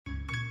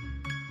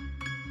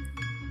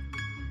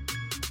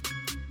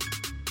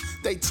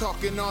They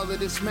talking all of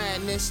this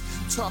madness,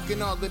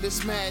 talking all of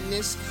this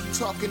madness,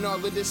 talking all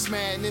of this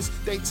madness.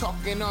 They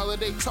talking all of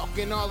this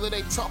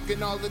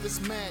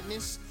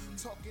madness.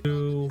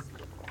 2,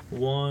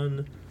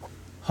 1.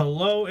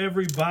 Hello,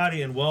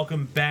 everybody, and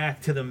welcome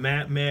back to the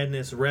Matt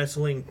Madness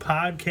Wrestling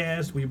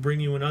Podcast. We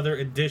bring you another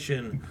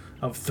edition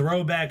of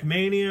Throwback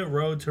Mania,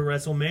 Road to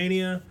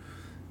WrestleMania.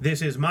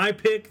 This is my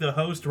pick, the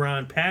host,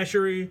 Ron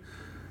Pashery.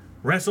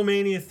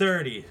 WrestleMania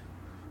 30.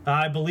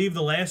 I believe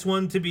the last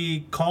one to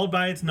be called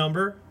by its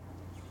number.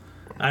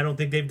 I don't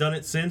think they've done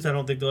it since. I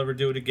don't think they'll ever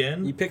do it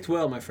again. You picked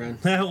well, my friend.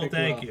 Well,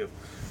 thank you.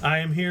 I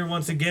am here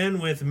once again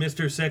with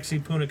Mr. Sexy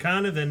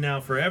Punakana, then now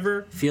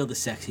forever. Feel the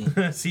sexy.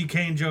 C.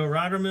 Kane Joe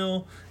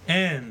Rottermill,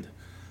 and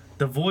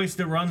the voice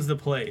that runs the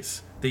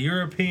place, the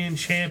European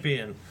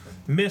champion,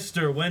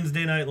 Mr.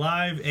 Wednesday Night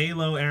Live,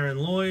 ALO Aaron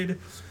Lloyd,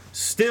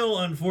 still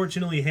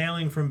unfortunately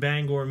hailing from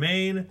Bangor,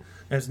 Maine,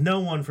 as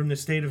no one from the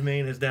state of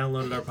Maine has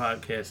downloaded our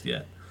podcast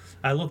yet.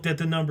 I looked at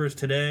the numbers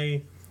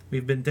today.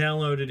 We've been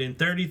downloaded in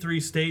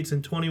 33 states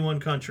and 21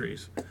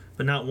 countries,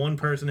 but not one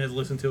person has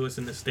listened to us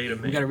in the state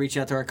of Maine. We got to reach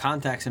out to our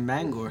contacts in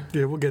Bangor.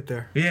 Yeah, we'll get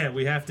there. Yeah,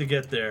 we have to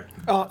get there.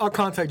 I'll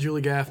contact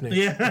Julie Gaffney.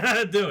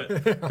 Yeah, do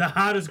it. The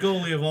hottest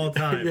goalie of all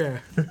time. Yeah.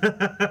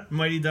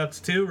 Mighty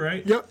Ducks 2,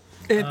 right? Yep.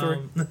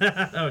 And 3.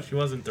 Oh, she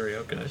wasn't 3.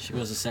 Okay. She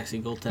was a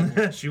sexy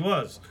goaltender. She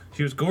was.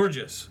 She was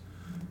gorgeous.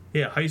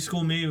 Yeah, high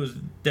school me was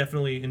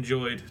definitely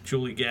enjoyed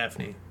Julie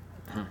Gaffney.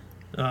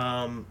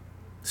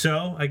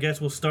 So, I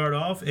guess we'll start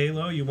off.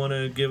 ALO, you want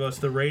to give us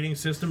the rating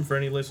system for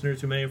any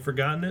listeners who may have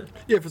forgotten it?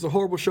 Yeah, if it's a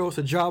horrible show, it's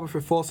a job. If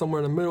it falls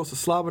somewhere in the middle, it's a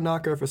slobber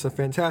knocker. If it's a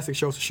fantastic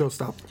show, it's a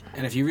showstopper.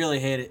 And if you really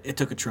hate it, it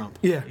took a Trump.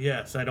 Yeah.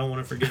 Yes, I don't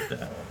want to forget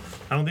that.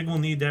 I don't think we'll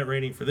need that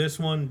rating for this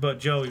one, but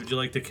Joey, would you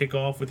like to kick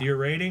off with your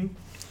rating?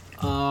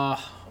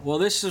 Well,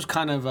 this was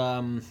kind of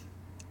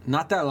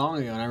not that long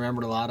ago, and I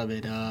remembered a lot of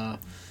it.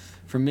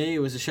 For me, it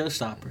was a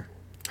showstopper.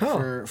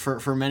 Oh.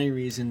 For many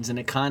reasons, and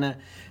it kind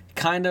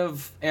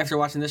of after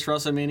watching this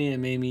WrestleMania, it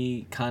made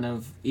me kind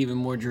of even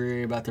more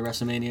dreary about the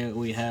WrestleMania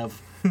we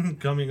have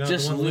Coming up,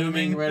 just the one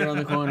looming right around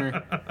the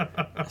corner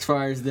as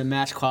far as the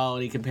match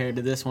quality compared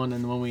to this one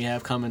and the one we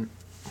have coming.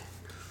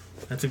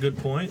 That's a good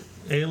point.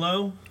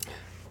 ALO?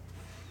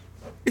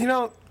 You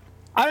know,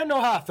 I didn't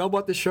know how I felt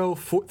about the show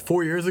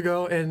 4 years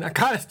ago, and I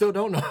kind of still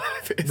don't know.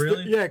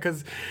 Really? Yeah,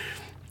 because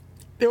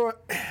there weren't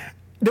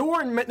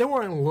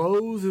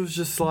lows. It was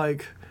just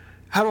like,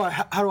 how do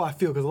I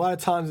feel? Because a lot of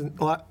times,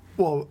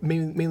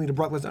 mainly the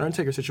Brock Lesnar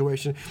Undertaker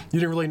situation, you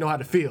didn't really know how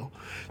to feel.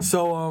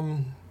 So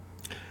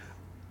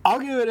I'll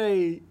give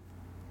it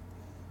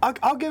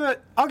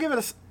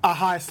a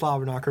high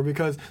slobber knocker,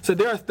 because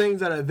there are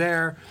things that are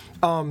there.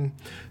 From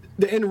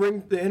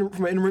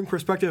an in-ring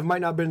perspective, it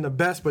might not have been the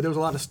best, but there was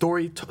a lot of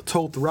story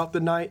told throughout the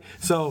night.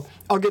 So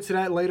I'll get to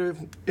that later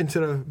into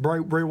the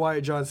Bray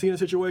Wyatt John Cena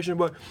situation,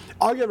 but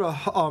I'll give it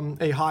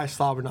a high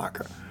slobber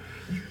knocker.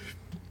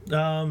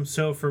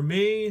 So for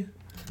me,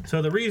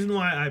 the reason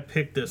why I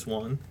picked this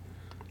one,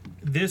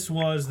 this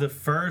was the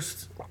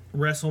first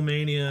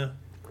WrestleMania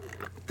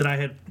that I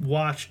had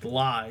watched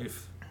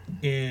live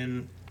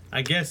in,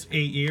 I guess,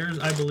 8 years,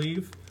 I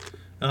believe.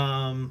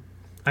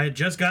 I had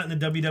just gotten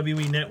the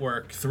WWE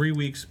Network 3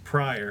 weeks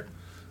prior.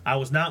 I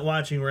was not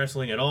watching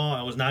wrestling at all.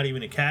 I was not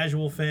even a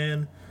casual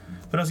fan.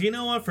 But I was, you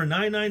know what, for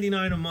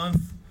 $9.99 a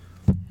month,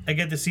 I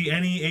get to see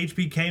any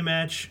HBK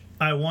match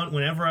I want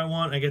whenever I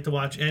want. I get to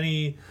watch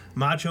any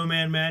Macho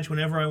Man match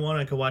whenever I want.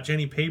 I can watch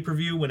any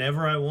pay-per-view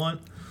whenever I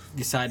want.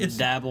 Decided to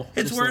dabble.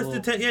 It's worth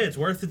it's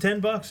worth the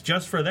 $10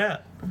 just for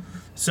that.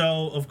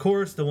 So of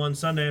course, the one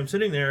Sunday I'm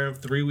sitting there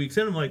 3 weeks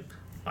in, I'm like,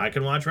 I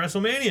can watch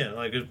WrestleMania.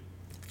 Like, it's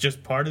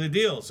just part of the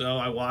deal. So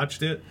I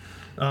watched it.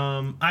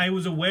 I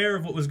was aware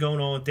of what was going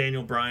on with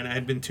Daniel Bryan. I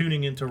had been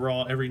tuning into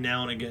Raw every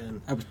now and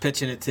again. I was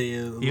pitching it to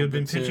you. You had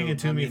been pitching it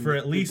to me for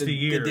at least a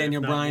year. The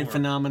Daniel Bryan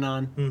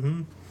phenomenon.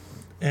 Mm-hmm.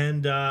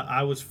 And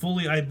I was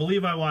I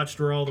believe I watched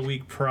Raw the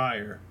week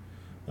prior.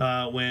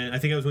 When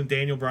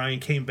Daniel Bryan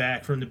came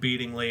back from the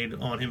beating laid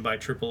on him by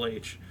Triple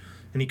H.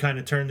 And he kind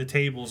of turned the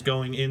tables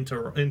going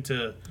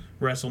into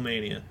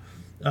WrestleMania.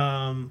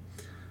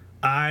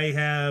 I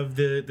have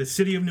the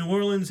city of New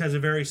Orleans has a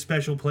very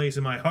special place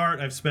in my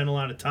heart. I've spent a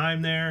lot of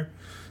time there.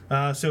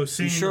 So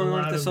seeing you sure a we lot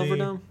weren't at the of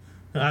Silverdome?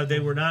 They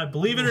were not,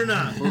 believe it or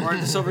not. We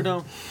weren't at the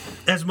Silverdome?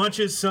 As much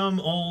as some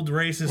old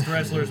racist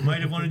wrestlers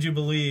might have wanted you to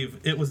believe,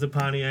 it was the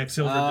Pontiac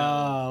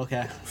Silverdome. Oh,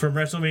 okay. From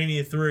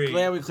WrestleMania 3.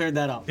 Glad we cleared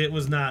that up. It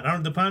was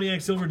not. The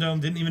Pontiac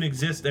Silverdome didn't even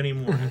exist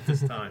anymore at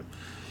this time.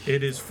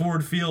 It is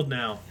Ford Field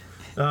now.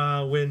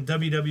 When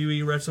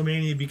WWE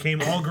WrestleMania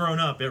became all grown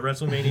up at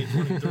WrestleMania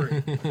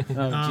 23. Oh,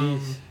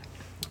 jeez.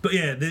 But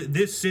yeah,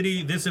 this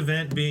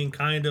event being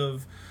kind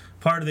of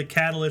part of the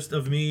catalyst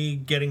of me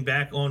getting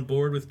back on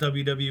board with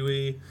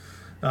WWE.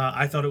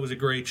 I thought it was a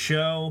great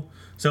show.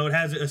 So it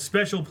has a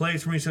special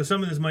place for me. So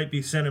some of this might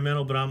be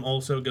sentimental, but I'm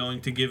also going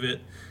to give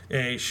it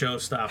a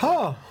showstopper.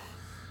 Huh.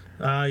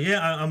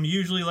 I'm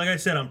usually, like I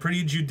said, I'm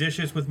pretty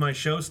judicious with my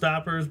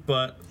showstoppers,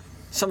 but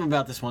Something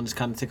about this one just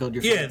kind of tickled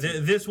your fancy.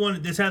 fancy.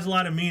 This has a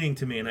lot of meaning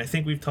to me, and I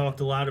think we've talked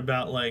a lot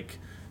about, like,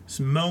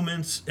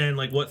 moments and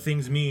like what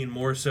things mean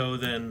more so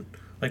than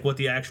like what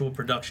the actual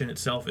production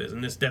itself is,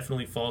 and this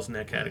definitely falls in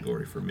that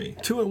category for me.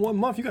 2 in 1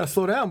 month, you gotta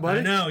slow down, buddy.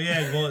 I know,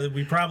 yeah. Well,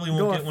 we probably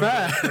won't get one of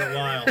those for a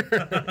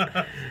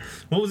while.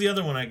 What was the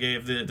other one I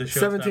gave the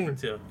showstopper 17.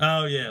 to?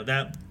 Oh yeah,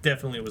 that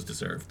definitely was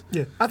deserved.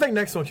 Yeah, I think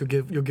next month you'll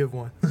give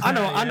one. I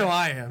know,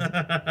 I am.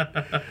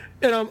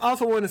 And I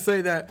also want to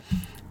say that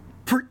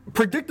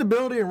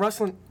predictability in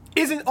wrestling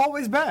isn't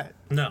always bad.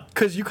 No,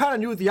 because you kind of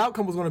knew what the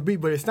outcome was going to be,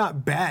 but it's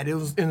not bad. It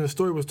was, and the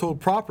story was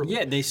told properly.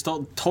 Yeah, they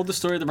told the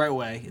story the right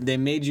way. They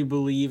made you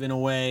believe in a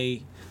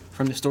way,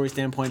 from the story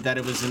standpoint, that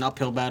it was an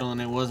uphill battle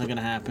and it wasn't going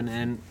to happen.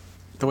 And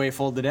the way it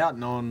folded out,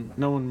 no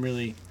one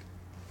really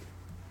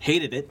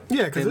hated it.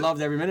 Yeah, they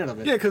loved every minute of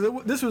it. Yeah,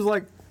 because this was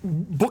like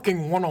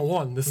booking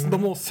 101. This is the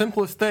most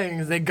simplest thing.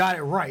 Is they got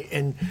it right,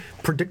 and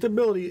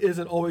predictability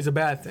isn't always a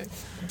bad thing.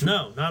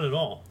 No, not at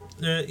all.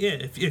 Yeah,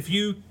 if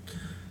you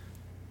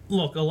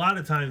look, a lot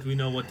of times we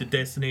know what the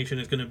destination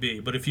is going to be,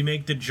 but if you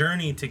make the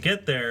journey to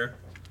get there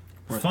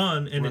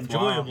fun and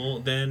enjoyable,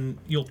 then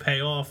you'll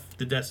pay off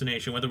the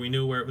destination, whether we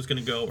knew where it was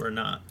going to go or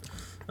not.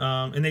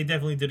 And they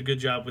definitely did a good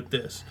job with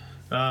this.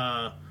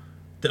 The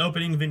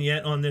opening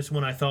vignette on this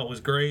one I thought was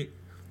great.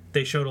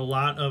 They showed a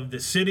lot of the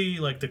city,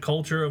 like the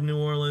culture of New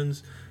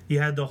Orleans. You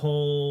had the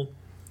whole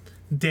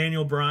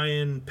Daniel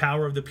Bryan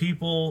Power of the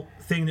People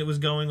thing that was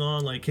going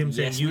on, like him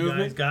saying, "You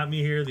guys got me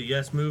here." The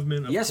Yes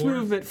Movement. Yes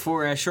Movement,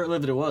 for as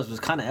short-lived as it was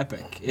kind of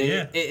epic.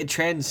 It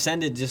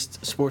transcended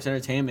just sports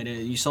entertainment.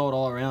 You saw it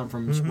all around,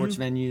 from sports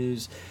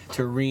venues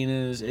to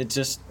arenas. It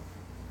just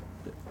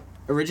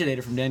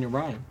originated from Daniel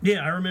Bryan.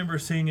 Yeah, I remember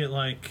seeing it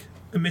like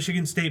a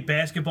Michigan State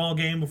basketball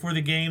game. Before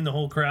the game, the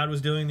whole crowd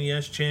was doing the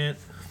Yes chant.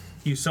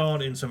 You saw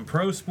it in some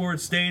pro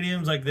sports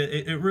stadiums. Like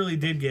it really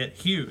did get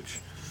huge.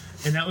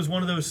 And that was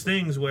one of those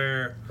things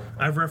where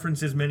I've referenced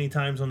this many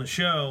times on the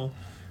show.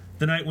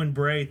 The night when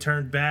when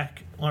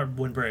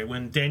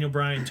Daniel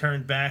Bryan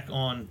turned back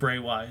on Bray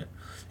Wyatt,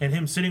 and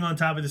him sitting on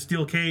top of the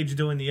steel cage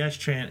doing the Yes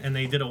chant, and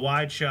they did a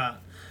wide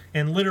shot,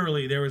 and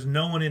literally there was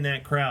no one in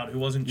that crowd who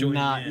wasn't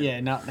joining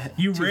in.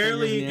 You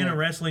rarely in a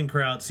wrestling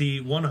crowd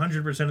see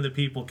 100% of the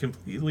people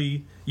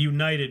completely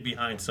united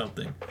behind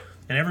something.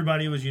 And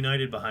everybody was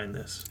united behind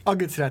this. I'll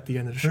get to that at the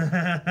end of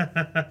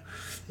the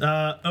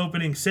show.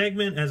 Opening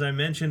segment, as I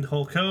mentioned,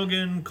 Hulk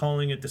Hogan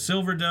calling it the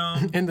Silver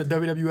Dome. In the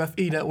WWF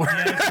E network.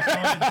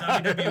 Yeah,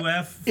 called it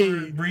WWF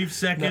for a brief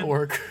second.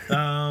 Network.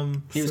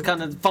 He was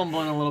kind of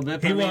fumbling a little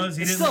bit. He was.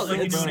 He didn't look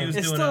like he knew what he was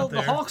doing still out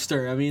there. The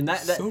Hulkster. I mean,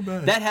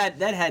 that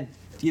had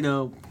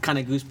kind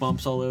of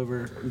goosebumps all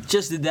over.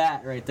 Just did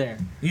that right there.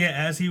 Yeah,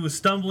 as he was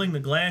stumbling, the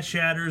glass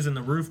shatters and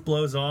the roof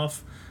blows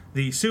off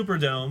the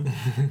Superdome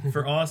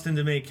for Austin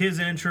to make his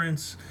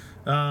entrance.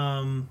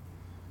 To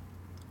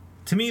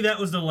me, that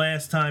was the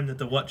last time that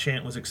the What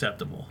chant was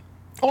acceptable.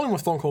 Only when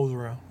Stone Cold's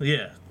around.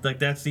 Yeah, like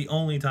that's the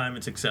only time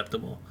it's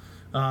acceptable.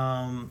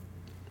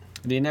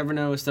 You never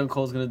know what Stone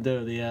Cold's going to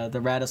do. The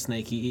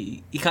rattlesnake,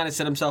 he kind of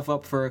set himself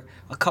up for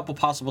a couple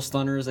possible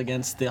stunners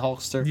against the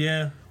Hulkster.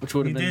 Yeah, which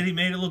would have been. He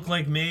made it look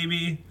like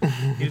maybe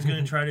he was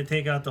going to try to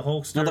take out the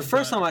Hulkster. Now, the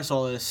first time I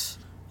saw this,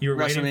 you were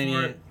waiting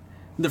for it?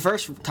 The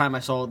first time I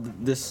saw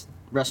this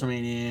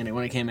WrestleMania, and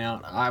when it came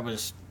out, I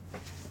was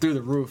through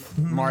the roof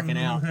marking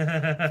out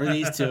for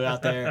these two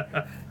out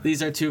there.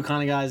 These are two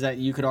kind of guys that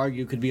you could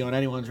argue could be on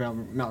anyone's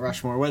Mount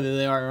Rushmore. Whether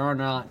they are or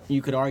not,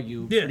 you could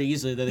argue pretty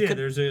easily that they could.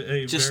 There's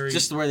a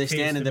just where they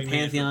stand in the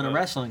pantheon of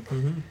wrestling.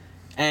 Mm-hmm.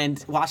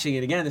 And watching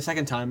it again the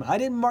second time, I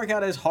didn't mark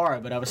out as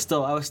hard, but I was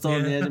still on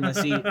the edge of my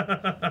seat,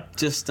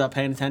 just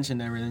paying attention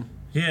to everything.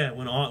 Yeah,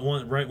 when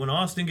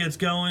Austin gets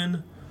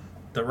going,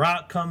 The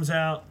Rock comes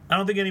out. I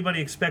don't think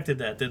anybody expected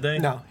that, did they?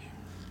 No.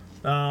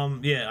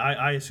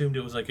 I assumed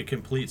it was like a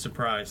complete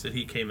surprise that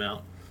he came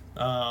out.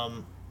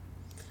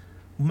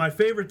 My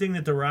favorite thing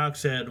that The Rock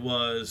said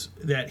was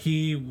that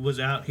he was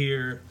out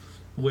here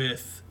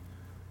with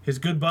his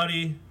good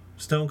buddy,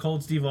 Stone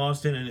Cold Steve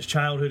Austin, and his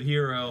childhood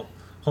hero,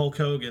 Hulk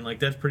Hogan. Like,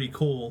 that's pretty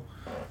cool.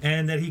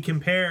 And that he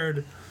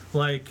compared,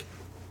 like,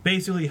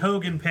 basically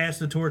Hogan passed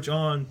the torch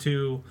on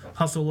to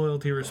Hustle,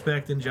 Loyalty,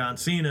 Respect, and John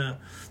Cena,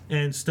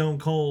 and Stone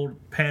Cold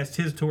passed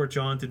his torch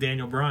on to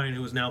Daniel Bryan,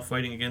 who is now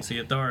fighting against the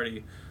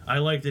Authority. I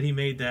like that he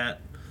made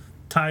that,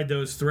 tied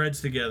those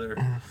threads together.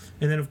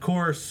 And then, of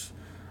course,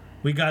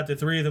 we got the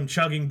three of them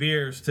chugging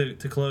beers to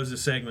close the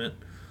segment.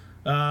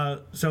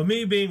 So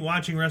me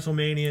watching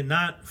WrestleMania,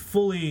 not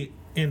fully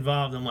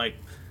involved, I'm like,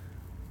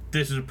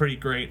 this is a pretty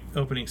great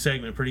opening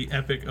segment, pretty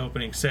epic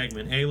opening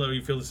segment. Halo,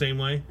 you feel the same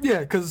way? Yeah,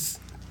 because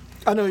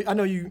I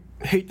know you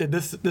hate that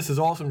this is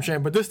awesome,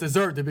 Shane, but this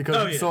deserved it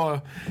because we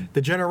saw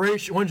one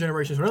generation,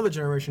 the other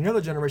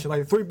generation,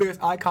 like the three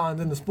biggest icons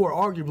in the sport,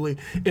 arguably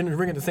in the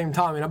ring at the same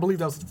time. And I believe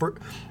that was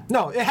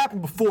it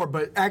happened before,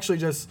 but actually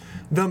just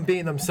them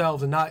being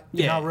themselves and not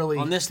really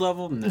on this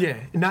level. No. Yeah,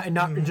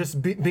 not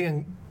just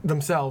being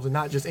themselves and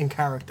not just in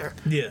character.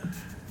 Yeah,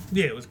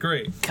 it was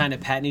great. Kind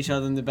of patting each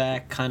other in the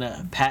back, kind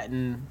of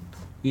patting,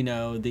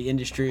 the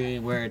industry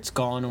where it's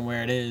gone and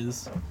where it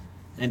is.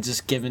 And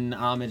just giving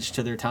homage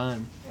to their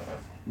time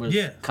was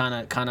kind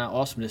of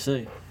awesome to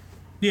see.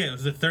 Yeah, it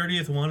was the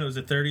 30th one. It was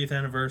the 30th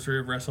anniversary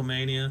of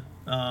WrestleMania.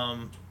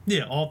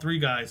 Yeah, all three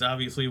guys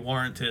obviously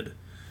warranted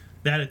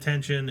that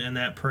attention and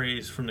that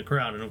praise from the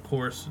crowd, and of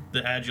course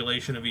the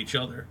adulation of each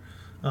other.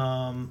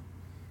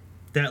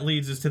 That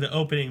leads us to the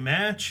opening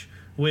match,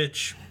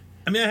 which,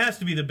 I mean, it has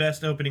to be the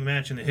best opening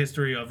match in the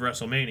history of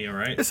WrestleMania,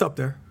 right? It's up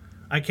there.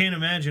 I can't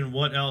imagine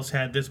what else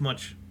had this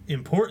much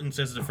importance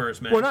as the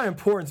first match. Well, not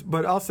importance,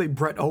 but I'll say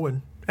Bret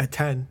Owen at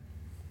 10.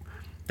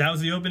 That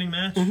was the opening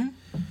match?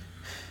 Mm-hmm.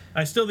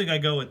 I still think I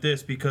go with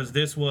this because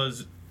this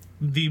was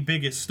the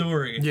biggest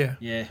story Yeah.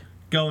 Yeah.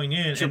 going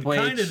in. Triple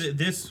and kind H. of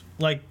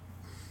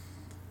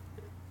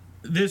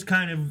this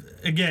kind of,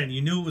 again,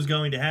 you knew it was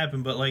going to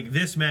happen, but like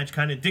this match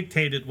kind of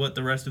dictated what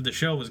the rest of the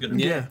show was going to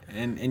be. Yeah.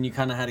 And you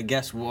kind of had to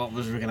guess what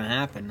was going to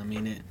happen. I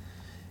mean,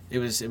 it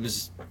was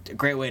a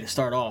great way to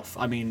start off.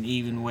 I mean,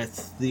 even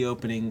with the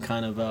opening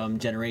kind of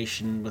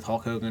generation with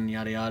Hulk Hogan,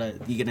 yada yada,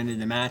 you get into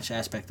the match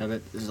aspect of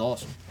it. This is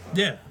awesome.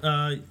 Yeah,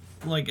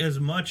 like as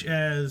much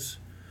as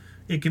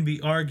it can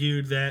be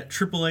argued that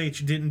Triple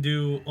H didn't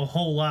do a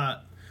whole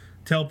lot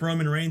to help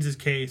Roman Reigns'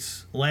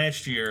 case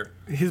last year.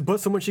 He's but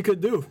so much he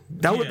could do.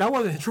 That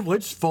wasn't Triple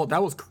H's fault.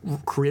 That was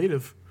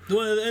creative.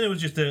 Well, and it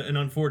was just an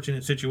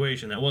unfortunate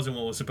situation. That wasn't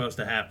what was supposed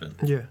to happen.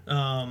 Yeah.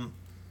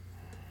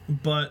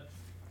 But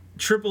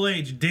Triple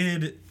H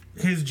did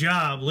his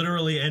job,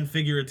 literally and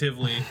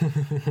figuratively,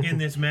 in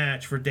this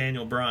match for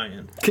Daniel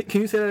Bryan.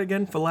 Can you say that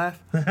again for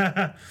laugh?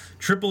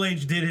 Triple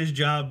H did his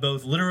job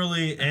both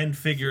literally and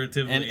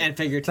figuratively. And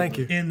figuratively. Thank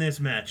you. In this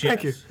match, yes.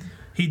 Thank you.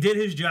 He did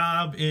his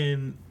job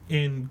in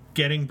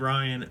getting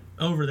Bryan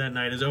over that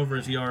night, as over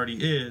as he already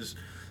is.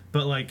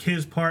 But like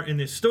his part in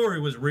this story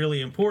was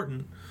really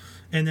important.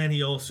 And then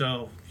he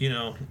also,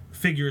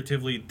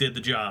 figuratively did the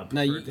job.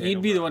 Now, for you'd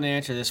Daniel be the Bryan. one to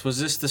answer this. Was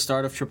this the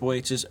start of Triple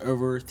H's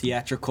over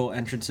theatrical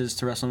entrances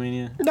to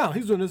WrestleMania No,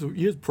 he's doing this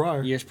years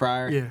prior. years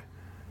prior? Yeah.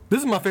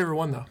 This is my favorite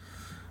one, though.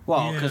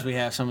 Well, Yeah. because we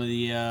have some of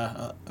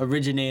the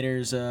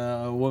originators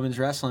of women's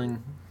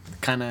wrestling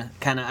kind of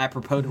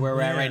apropos to where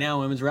we're at Yeah. right now,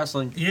 women's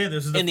wrestling. Yeah,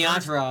 this is In the first,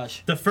 entourage.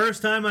 the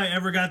first time I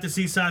ever got to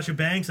see Sasha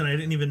Banks, and I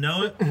didn't even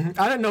know it.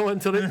 I didn't know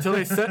it until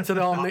they said to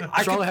them.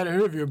 Charlotte had an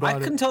interview I about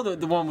couldn't it. tell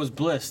the one was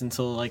Bliss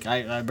until like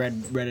I read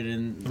it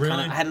and Really?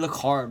 I had to look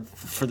hard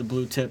for the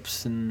blue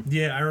tips and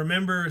Yeah, I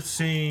remember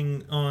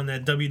seeing on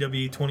that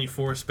WWE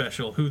 24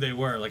 special who they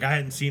were. Like, I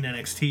hadn't seen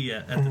NXT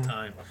yet at the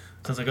time.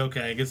 So I was like,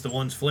 okay, I guess the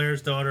one's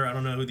Flair's daughter. I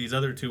don't know who these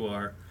other two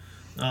are.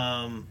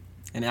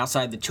 and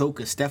outside the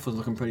choker, Steph was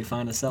looking pretty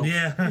fine herself.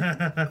 Yeah.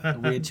 A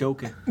weird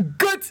choker.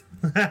 Good.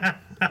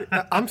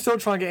 I'm still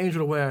trying to get Angel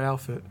to wear that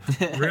outfit.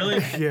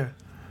 Really? Yeah.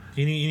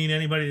 You need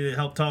anybody to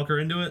help talk her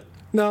into it?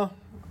 No.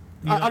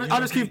 You I don't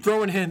just keep think-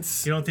 throwing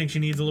hints. You don't think she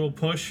needs a little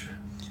push?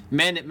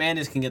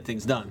 Mandis can get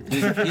things done.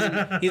 He's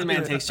a man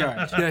who takes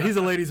charge. Yeah, he's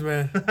a ladies'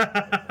 man.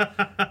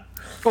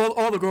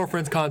 All the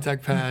girlfriends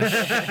contact Pash.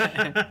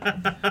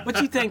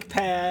 What you think,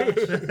 Pash?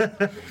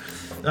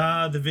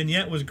 The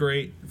vignette was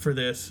great for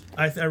this.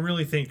 I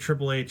really think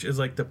Triple H is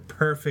like the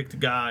perfect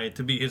guy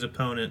to be his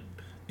opponent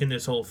in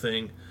this whole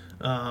thing.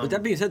 With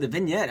that being said, the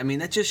vignette, I mean,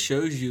 that just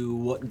shows you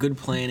what good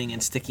planning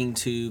and sticking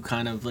to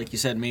kind of, like you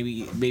said, maybe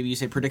you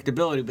say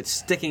predictability, but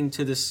sticking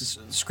to this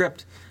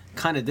script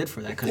kind of did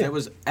for that, because Yeah. it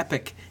was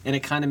epic, and it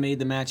kind of made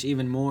the match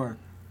even more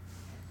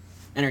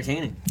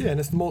entertaining. Yeah, and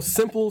it's the most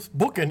simple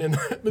booking in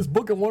this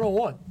booking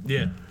 101.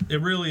 Yeah,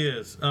 it really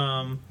is.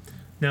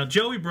 Now,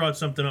 Joey brought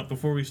something up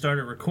before we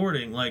started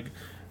recording. Like,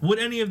 would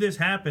any of this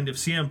happen if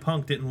CM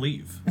Punk didn't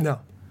leave?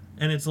 No.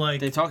 And it's like,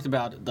 They talked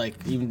about, like,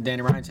 even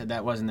Danny Bryan said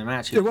that wasn't the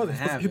match. It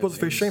wasn't. He was to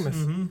face Sheamus.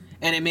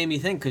 And it made me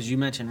think, because you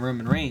mentioned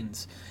Roman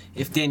Reigns,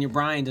 if Daniel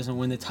Bryan doesn't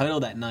win the title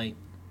that night,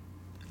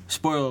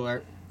 spoiler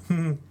alert,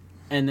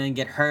 and then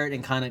get hurt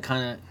and kind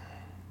of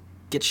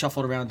get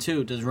shuffled around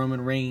too, does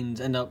Roman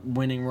Reigns end up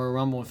winning Royal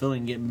Rumble and Philly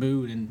and get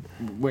booed and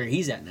where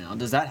he's at now?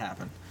 Does that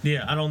happen?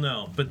 yeah, I don't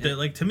know. But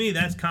like to me,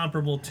 that's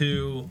comparable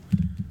to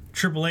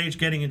Triple H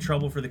getting in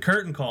trouble for the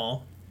curtain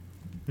call,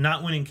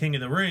 not winning King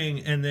of the Ring,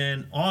 and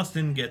then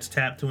Austin gets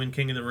tapped to win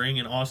King of the Ring,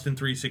 and Austin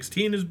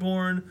 316 is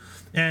born,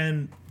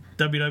 and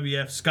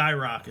WWF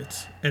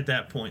skyrockets at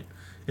that point.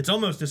 It's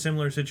almost a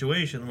similar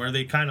situation where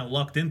they kind of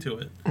lucked into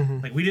it.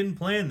 Like, we didn't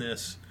plan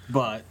this.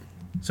 But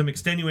Some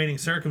extenuating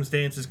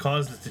circumstances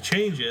caused us to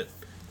change it,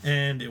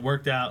 and it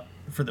worked out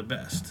for the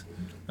best.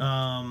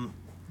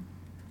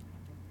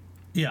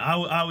 Yeah,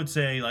 I would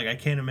say, like, I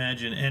can't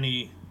imagine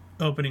any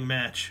opening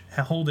match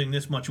holding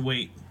this much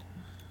weight.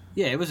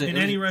 yeah, it was In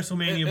any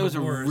WrestleMania It was a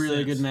before or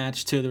really since. good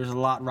match too. There was a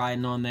lot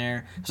riding on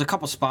there. There's a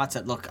couple spots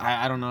that look.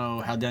 I don't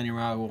know how Daniel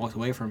Bryan walked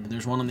away from, but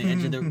there's one on the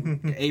edge of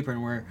the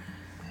apron where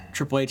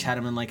Triple H had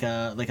him in like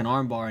an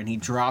arm bar, and he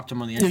dropped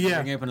him on the edge Yeah.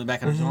 of the apron to the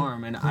back of his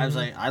arm, and I was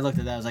like, I looked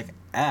at that, I was like,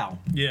 ow.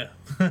 Yeah.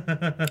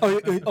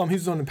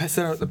 He's on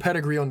the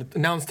pedigree on the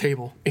announce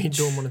table, and he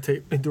threw him on the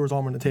table. He threw his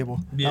arm on the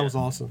table. Yeah. That was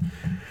awesome.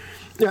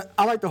 Yeah,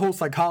 I like the whole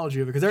psychology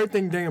of it, because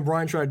everything Daniel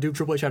Bryan tried to do,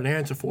 Triple H had an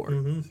answer for.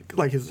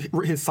 Like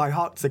his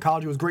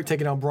psychology was great,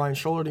 taking out Bryan's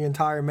shoulder the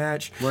entire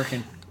match.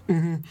 Working.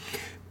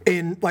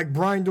 And like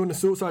Bryan doing the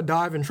suicide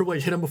dive and Triple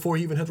H hit him before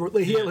he even hit.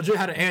 He legit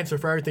had an answer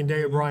for everything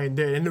Daniel Bryan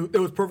did, and it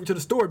was perfect to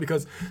the story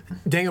because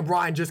Daniel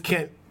Bryan just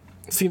can't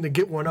seem to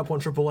get one up on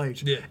Triple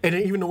H. Yeah. And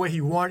then even the way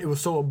he won, it was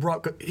so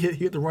abrupt. He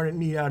hit the running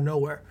knee out of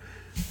nowhere.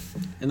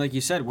 And like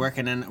you said,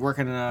 working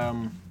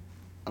a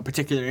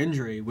particular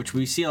injury, which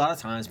we see a lot of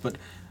times, but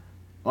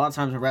a lot of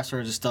times a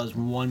wrestler just does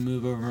one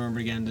move over and over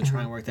again to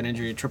try and work that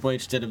injury. Triple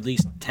H did at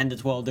least 10 to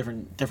 12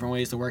 different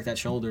ways to work that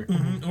shoulder.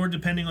 Or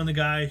depending on the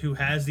guy who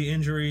has the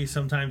injury,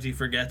 sometimes he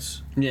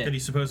forgets that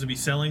he's supposed to be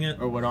selling it.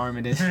 Or what arm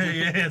it is.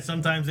 Yeah,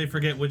 sometimes they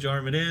forget which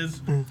arm it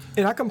is. And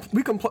I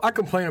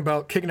complain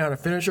about kicking out of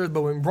finishers,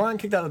 but when Bryan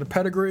kicked out of the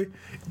pedigree,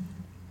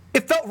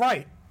 it felt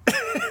right.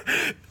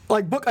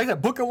 Like I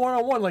said, booking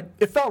one-on-one, like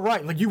it felt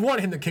right. Like you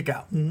wanted him to kick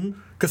out.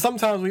 Because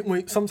sometimes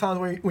when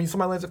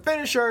somebody lands a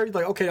finisher, you're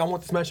like, okay, I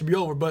want this match to be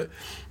over. But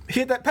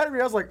he hit that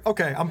pedigree, I was like,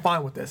 okay, I'm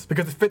fine with this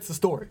because it fits the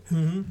story.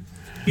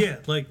 Yeah,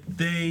 like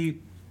they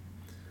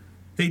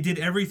did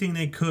everything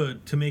they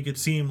could to make it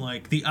seem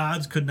like the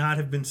odds could not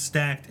have been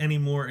stacked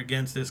anymore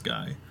against this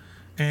guy.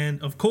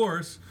 And of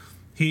course,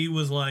 he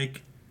was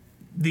like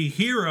the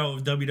hero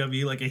of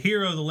WWE, like a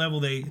hero the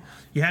level you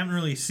haven't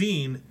really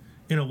seen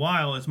in a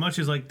while. As much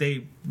as like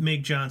they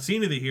make John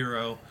Cena the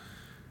hero,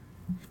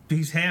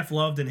 he's half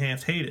loved and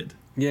half hated.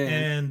 Yeah.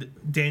 And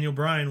Daniel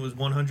Bryan was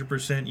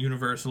 100%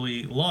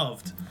 universally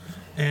loved.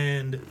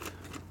 And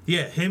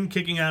yeah, him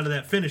kicking out of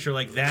that finisher,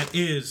 that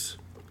is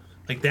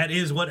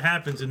what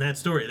happens in that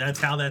story. That's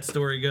how that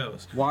story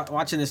goes.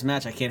 Watching this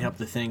match, I can't help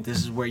to think this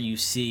is where you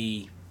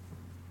see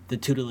the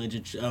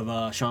tutelage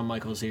of Shawn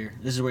Michaels here.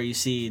 This is where you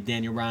see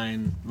Daniel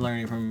Bryan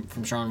learning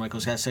from Shawn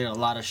Michaels. I say a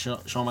lot of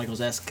Shawn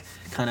Michaels-esque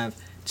kind of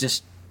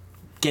just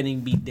getting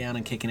beat down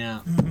and kicking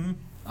out,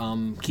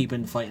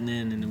 keeping fighting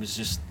in, and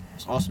it's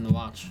awesome to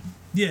watch.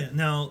 Yeah,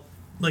 now,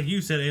 like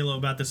you said, Alo,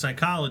 about the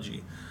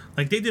psychology.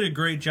 Like, they did a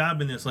great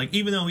job in this. Like,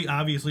 even though he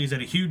obviously is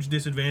at a huge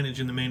disadvantage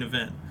in the main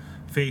event,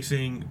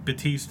 facing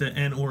Batista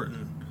and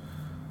Orton,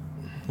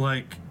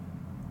 like,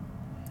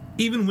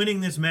 even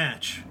winning this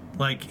match,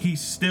 like, he's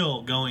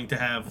still going to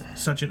have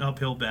such an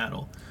uphill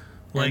battle.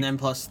 Like, and then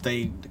plus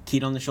they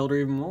keyed on the shoulder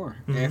even more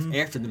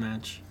after the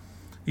match.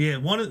 Yeah,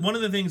 one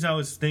of the things I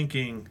was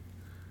thinking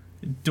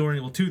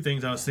two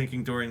things I was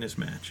thinking during this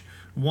match.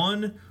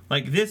 One,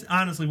 like, this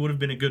honestly would have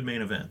been a good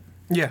main event.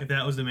 Yeah. If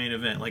that was the main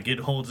event. Like, it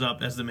holds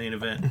up as the main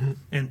event.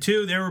 And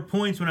two, there were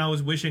points when I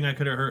was wishing I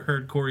could have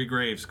heard Corey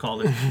Graves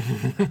call it.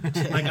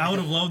 Like, I would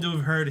have loved to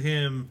have heard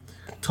him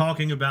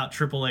talking about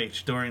Triple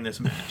H during this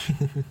match.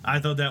 I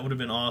thought that would have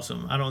been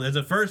awesome. It's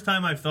the first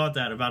time I've thought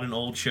that about an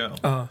old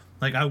show.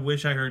 Like, I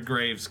wish I heard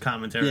Graves'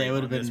 commentary it would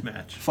on have this been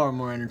match. Far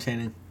more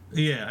entertaining.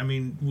 Yeah, I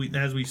mean,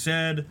 as we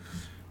said,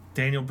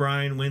 Daniel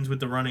Bryan wins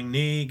with the running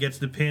knee, gets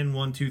the pin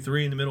 1, 2,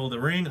 3 in the middle of the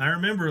ring. I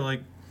remember,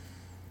 like,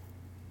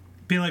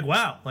 being like,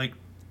 wow, like,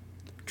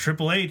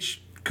 Triple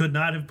H could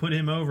not have put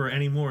him over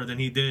any more than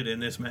he did in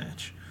this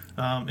match,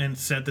 and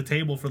set the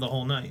table for the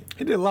whole night.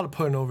 He did a lot of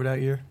putting over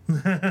that year.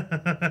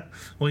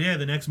 Well, yeah,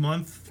 the next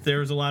month there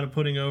was a lot of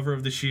putting over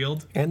of the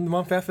Shield. And the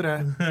month after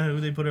that.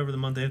 Who they put over the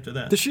month after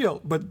that? The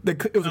Shield, but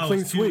it was a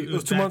clean sweep. It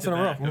was 2 months in a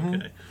row.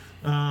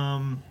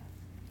 Okay.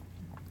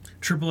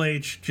 Triple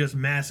H just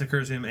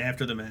massacres him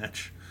after the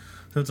match.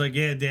 So it's like,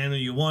 yeah, Daniel,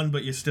 you won,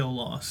 but you still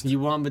lost.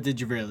 You won, but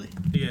did you really?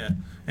 Yeah.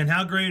 And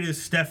how great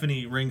is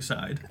Stephanie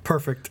ringside?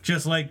 Perfect.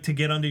 Just like to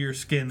get under your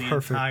skin the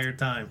entire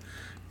time.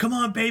 Come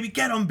on, baby,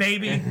 get him,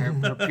 baby.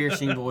 Her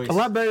piercing voice. A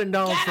lot better than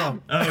Donald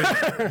Trump. Oh,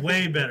 yeah.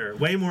 Way better.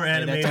 Way more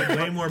animated.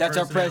 Way more That's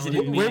our personality.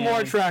 president. Way more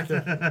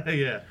attractive.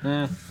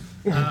 Yeah.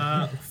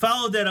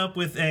 Followed that up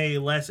with a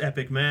less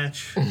epic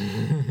match.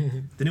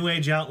 The New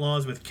Age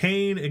Outlaws with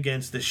Kane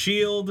against the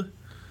Shield.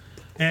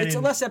 And It's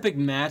a less epic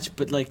match,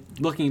 but like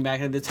looking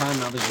back at the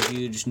time, I was a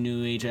huge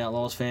New Age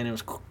Outlaws fan. It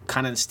was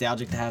kind of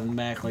nostalgic to have them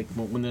back. Like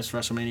when this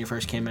WrestleMania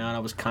first came out, I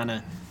was kind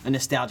of a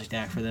nostalgic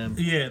act for them.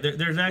 Yeah,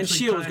 there's actually And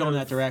Shield was going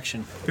that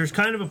direction. There's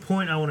kind of a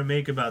point I want to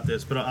make about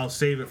this, but I'll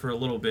save it for a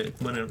little bit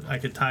when I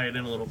could tie it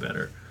in a little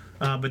better.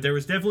 But there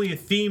was definitely a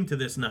theme to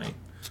this night.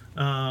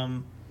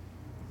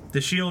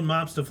 The Shield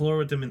mops the floor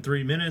with them in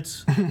 3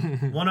 minutes.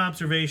 One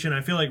observation,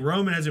 I feel like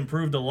Roman has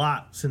improved a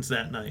lot since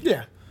that night.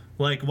 Yeah.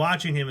 Like,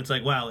 watching him, it's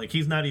like, wow, like,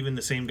 he's not even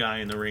the same guy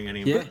in the ring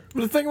anymore. Yeah.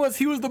 But the thing was,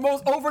 he was the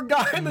most over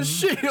guy in the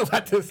Shield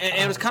at this time.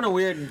 And it was kind of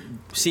weird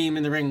seeing him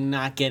in the ring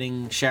not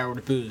getting showered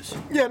with booze.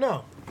 Yeah,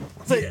 no.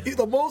 It's like, he's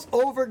the most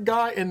over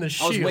guy in the I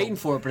Shield. was waiting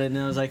for it, but then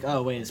I was like,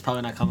 oh, wait, it's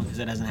probably not coming because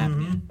it hasn't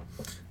happened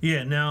yet.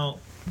 Yeah, now,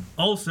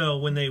 also,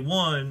 when they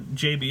won,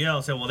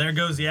 JBL said, well, there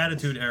goes the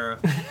Attitude Era,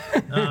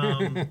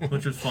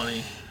 which was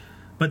funny.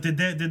 But did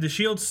the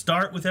Shield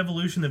start with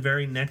Evolution the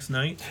very next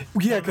night?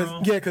 Yeah,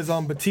 because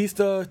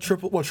Batista,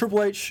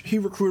 Triple H, he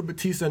recruited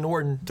Batista and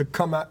Orton to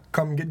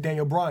come get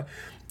Daniel Bryan.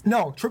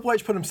 No, Triple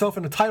H put himself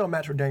in a title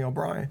match with Daniel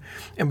Bryan,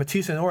 and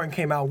Batista and Orton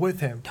came out with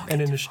him,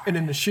 and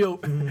then the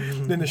Shield,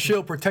 then the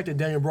Shield protected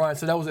Daniel Bryan,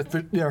 so that was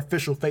their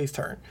official face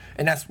turn,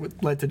 and that's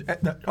what led to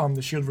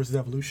the Shield versus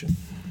Evolution.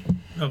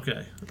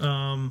 Okay. It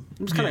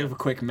was kind of a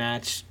quick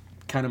match,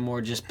 kind of more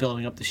just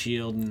building up the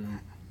Shield and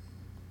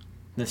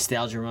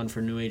nostalgia run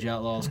for New Age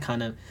Outlaws.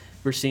 Kind of,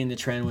 we're seeing the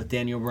trend with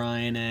Daniel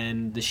Bryan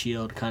and the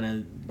Shield, kind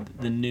of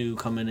the new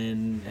coming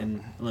in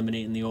and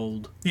eliminating the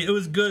old. Yeah, it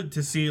was good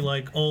to see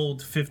like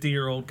old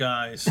 50-year-old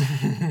guys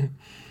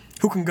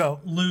Who can go?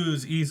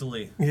 lose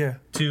easily Yeah.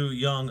 to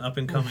young up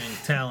and coming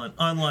talent,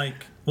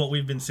 unlike what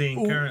we've been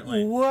seeing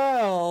currently.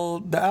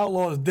 Well, the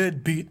Outlaws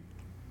did beat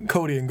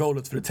Cody and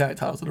Goldust for the tag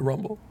titles of the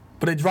Rumble,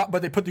 but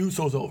they put the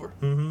Usos over.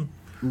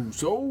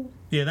 So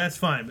Yeah, that's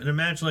fine. But in a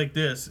match like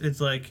this, it's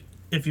like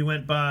if you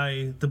went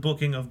by the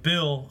booking of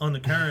Bill on the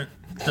current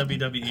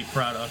WWE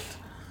product,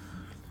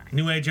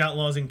 New Age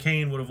Outlaws and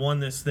Kane would have won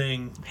this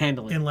thing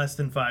handling. in less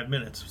than 5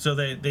 minutes. So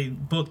they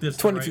booked this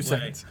the 22 right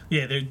seconds. way.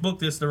 Yeah, they booked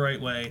this the right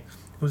way.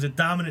 It was a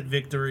dominant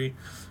victory.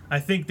 I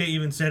think they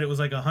even said it was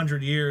like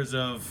 100 years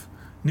of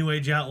New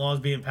Age Outlaws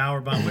being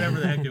powerbombed, whatever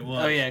the heck it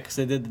was. Oh yeah, because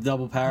they did the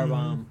double power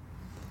bomb.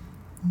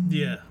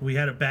 Yeah, we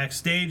had a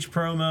backstage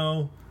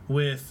promo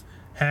with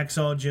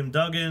Hacksaw Jim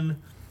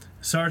Duggan,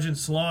 Sergeant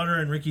Slaughter,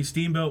 and Ricky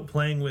Steamboat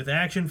playing with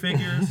action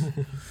figures.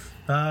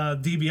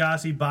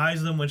 DiBiase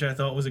buys them, which I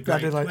thought was a great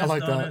twist I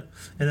like on that. it.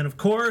 And then, of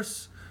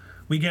course,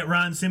 we get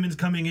Ron Simmons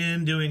coming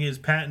in doing his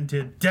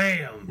patented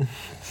 "damn,"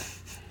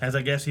 as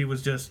I guess he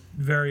was just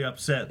very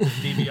upset that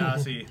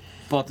DiBiase.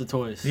 Bought the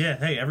toys. Yeah,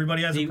 hey,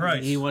 everybody has a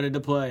price. He wanted to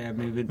play. I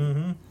mean,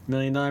 $1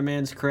 Million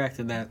Man's correct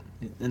in that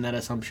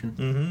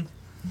assumption.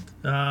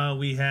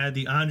 We had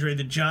the Andre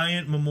the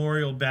Giant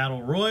Memorial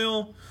Battle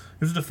Royal.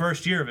 This was the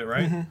first year of it,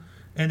 right?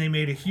 And they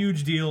made a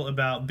huge deal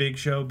about Big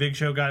Show. Big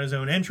Show got his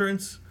own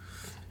entrance.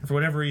 And for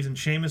whatever reason,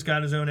 Sheamus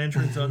got his own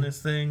entrance on this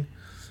thing.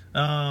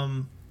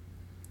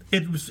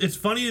 It's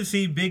funny to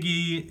see Big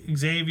E,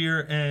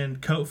 Xavier, and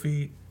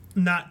Kofi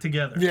not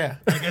together. Yeah.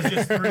 Like as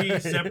just three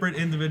separate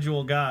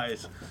individual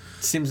guys.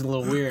 Seems a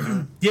little weird.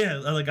 Huh? Yeah,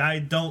 like I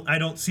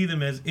don't see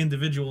them as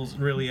individuals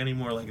really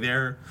anymore. Like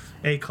they're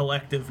a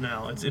collective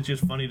now. It's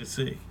just funny to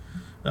see.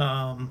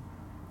 I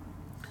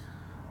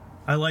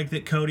like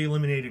that Cody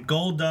eliminated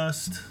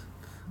Goldust.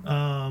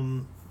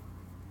 And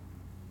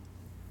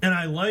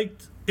I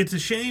liked. It's a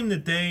shame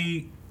that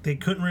they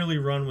couldn't really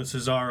run with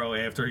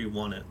Cesaro after he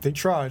won it, They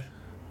tried.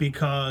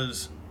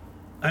 because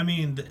I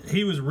mean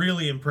he was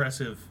really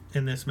impressive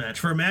in this match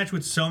for a match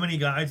with so many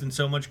guys and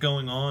so much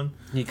going on.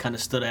 He kind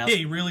of stood out. Yeah,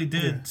 he really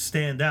did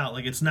stand out.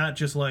 Like, it's not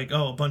just like,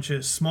 oh, a bunch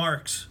of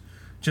smarks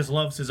just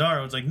love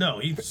Cesaro. It's like, no,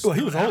 he Well, he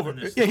stood was out over. in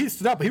this Yeah, thing. he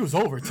stood up, but he was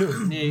over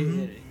too.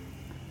 Yeah,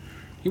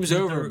 he was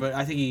over, the- but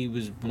I think he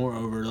was more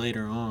over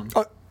later on.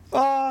 Because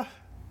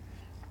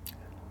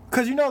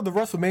the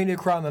WrestleMania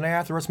crowd, the night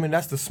after WrestleMania,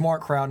 that's the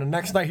smart crowd. And the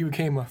next night he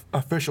became an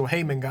official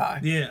Heyman guy.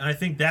 Yeah, I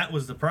think that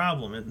was the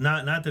problem.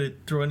 Not that it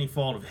threw any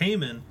fault of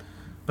Heyman,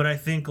 but I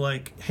think,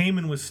 like,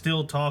 Heyman was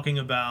still talking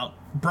about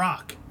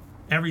Brock.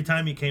 Every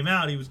time he came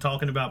out, he was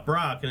talking about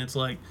Brock, and it's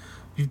like,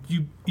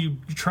 you're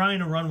trying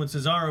to run with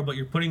Cesaro, but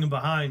you're putting him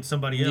behind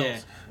somebody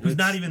else who's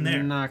not even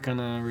there. Not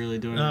gonna really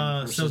do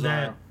anything for So Cesaro.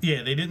 that,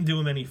 yeah, they didn't do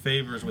him any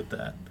favors with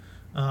that.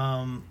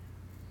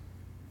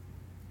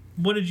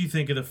 What did you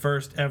think of the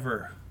first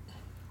ever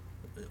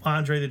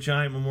Andre the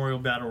Giant Memorial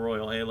Battle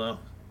Royal, Halo?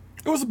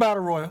 It was a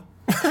battle royal.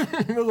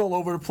 It was all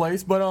over the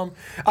place, but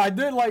I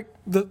did like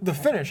the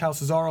finish. How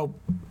Cesaro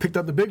picked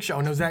up the Big Show,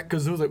 and it was that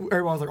because it was like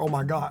everyone was like, "Oh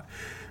my god!"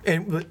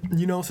 And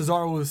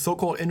Cesaro was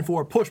so-called in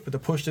for a push, but the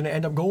push didn't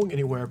end up going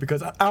anywhere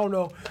because I don't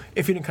know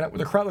if he didn't connect with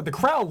the crowd. Like, the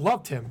crowd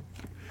loved him,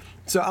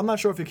 so I'm not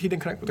sure if he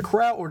didn't connect with the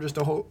crowd or just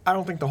the whole. I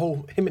don't think the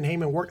whole him and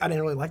Heyman worked. I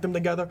didn't really like them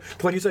together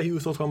because, like you said, he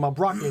was still talking about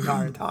Brock the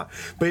entire time,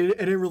 but it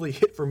didn't really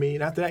hit for me.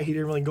 And after that, he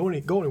didn't really go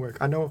anywhere.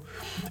 I know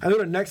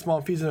the next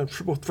month he's in a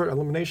triple threat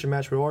elimination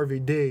match with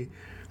RVD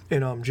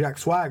and Jack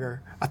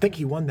Swagger. I think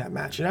he won that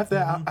match, and after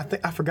that,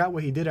 I forgot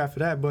what he did after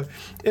that, but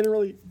it didn't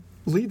really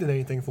lead to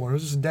anything for him. It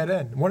was just a dead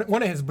end.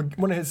 One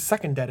of his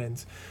second dead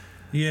ends.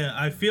 Yeah,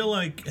 I feel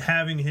like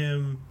having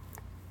him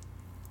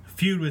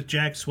feud with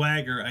Jack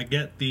Swagger, I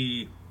get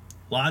the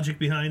logic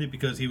behind it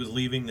because he was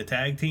leaving the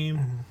tag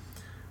team.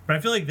 But I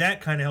feel like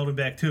that kind of held him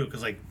back too,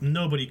 because like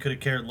nobody could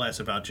have cared less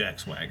about Jack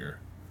Swagger.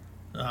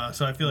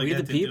 So I feel like We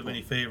that the didn't do him people.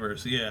 any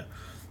favors. Yeah,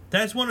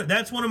 that's one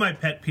of my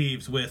pet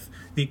peeves with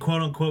the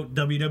quote unquote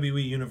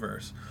WWE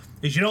universe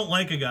is you don't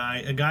like a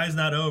guy's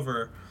not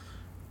over,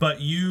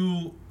 but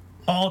you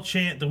all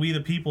chant the "We the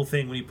People"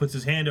 thing when he puts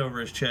his hand over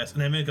his chest,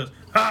 and then it goes,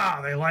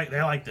 they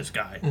like this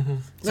guy.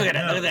 It's Look like,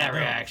 at that no.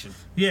 reaction.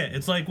 Yeah,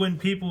 it's like when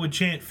people would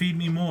chant "Feed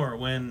me more"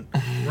 when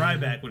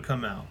Ryback would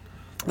come out.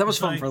 That was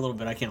fun like- for a little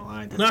bit. I can't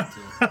lie. I did that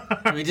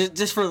too. I mean,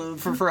 just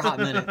for a hot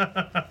minute.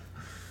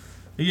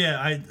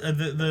 Yeah,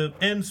 the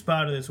end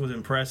spot of this was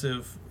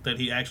impressive. That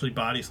he actually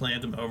body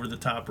slammed him over the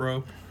top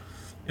rope.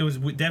 It was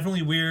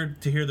definitely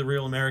weird to hear the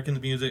Real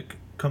Americans music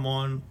come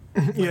on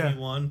when Yeah. he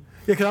won.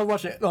 Yeah, because I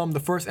was watching the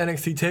first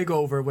NXT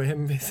Takeover with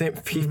him. He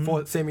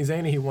fought Sami Zayn,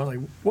 and he won. Like,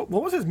 what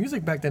was his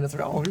music back then? It's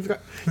like, oh,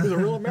 he was a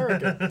real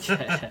American.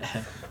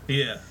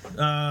 Yeah.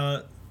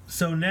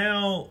 So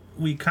now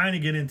we kind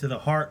of get into the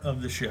heart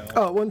of the show.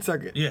 Oh, 1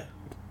 second. Yeah.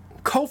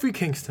 Kofi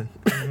Kingston.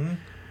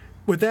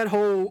 With that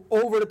whole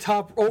over the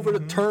top, over the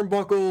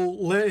turnbuckle,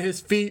 laying his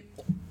feet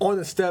on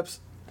the steps.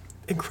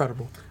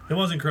 incredible. It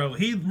was incredible.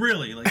 He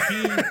really, like,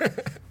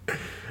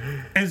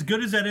 as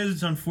good as that is,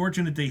 it's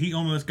unfortunate that he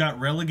almost got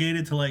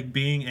relegated to, like,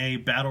 being a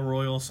Battle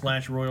Royal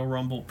 / Royal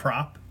Rumble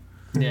prop.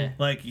 Yeah.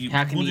 Like,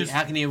 How can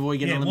he avoid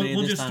getting eliminated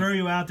we'll this just time? throw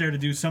you out there to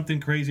do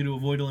something crazy to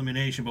avoid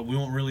elimination, but we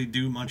won't really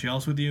do much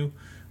else with you.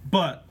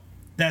 But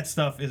that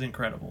stuff is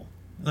incredible.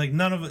 Like,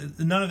 none of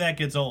that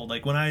gets old.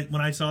 Like, when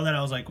I saw that,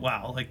 I was like,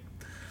 wow. Like,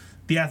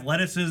 the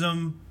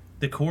athleticism,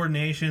 the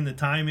coordination, the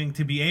timing,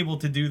 to be able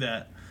to do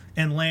that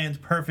and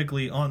land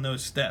perfectly on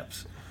those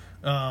steps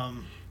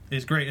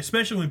is great.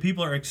 Especially when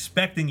people are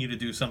expecting you to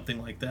do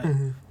something like that.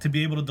 Mm-hmm. To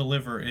be able to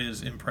deliver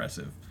is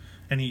impressive.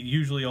 And he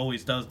usually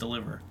always does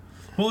deliver.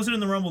 What was it in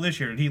the Rumble this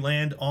year? Did he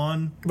land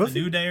on the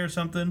New Day or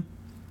something?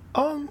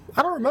 I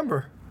don't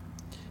remember.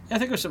 Yeah, I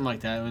think it was something like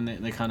that when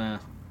they kind of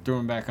threw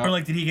him back up. Or,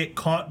 like, did he get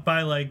caught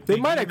by, like... They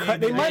might have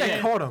caught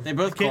him. They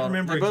both I can't caught him.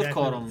 remember They both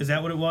exactly. caught him. Is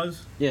that what it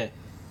was? Yeah.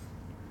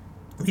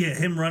 Yeah,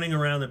 him running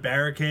around the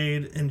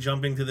barricade and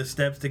jumping to the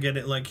steps to get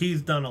it. Like,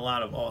 he's done a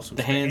lot of awesome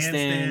The stuff.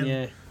 handstand,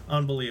 yeah.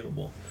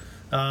 Unbelievable.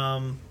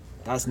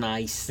 That's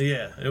nice.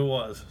 Yeah, it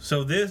was.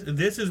 So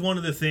this is one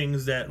of the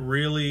things that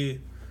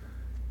really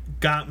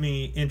got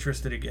me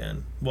interested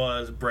again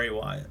was Bray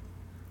Wyatt.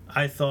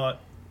 I thought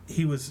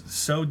he was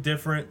so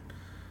different.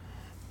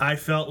 I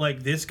felt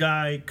like this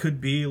guy could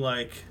be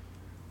like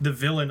the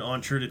villain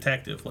on True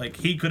Detective. Like,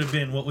 he could have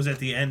been what was at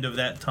the end of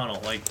that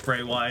tunnel, like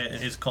Bray Wyatt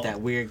and his cult.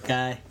 That weird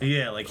guy.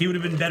 Yeah, like he would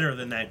have been better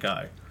than that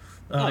guy.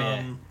 Oh,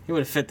 yeah. He would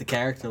have fit the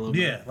character a little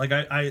bit. Yeah, like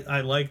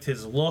I liked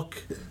his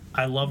look.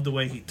 I loved the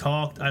way he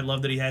talked. I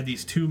loved that he had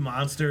these two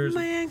monsters.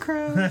 Man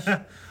crush.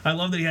 I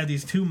love that he had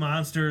these two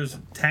monsters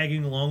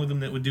tagging along with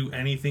him that would do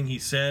anything he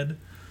said.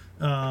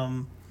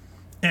 And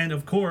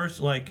of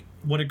course, like,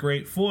 what a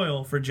great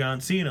foil for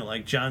John Cena.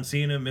 Like, John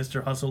Cena,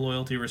 Mr. Hustle,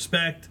 Loyalty,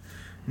 Respect,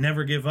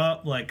 never give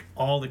up. Like,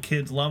 all the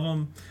kids love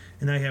him.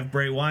 And now you have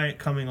Bray Wyatt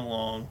coming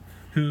along,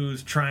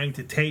 who's trying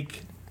to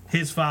take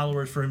his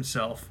followers for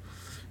himself,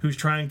 who's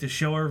trying to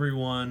show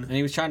everyone. And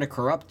he was trying to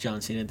corrupt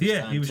John Cena at this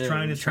time, He was too.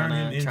 trying to turn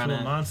him into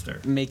a monster.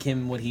 Make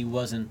him what he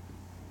wasn't.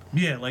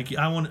 Yeah, like,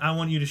 I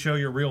want you to show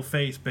your real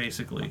face,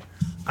 basically.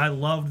 I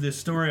loved this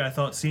story. I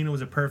thought Cena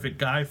was a perfect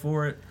guy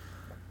for it.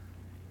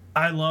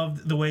 I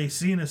loved the way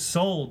Cena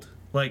sold,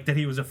 like, that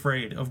he was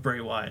afraid of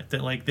Bray Wyatt.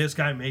 That, like, this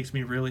guy makes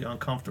me really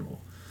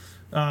uncomfortable.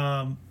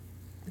 Alo,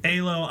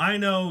 I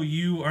know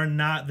you are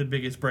not the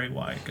biggest Bray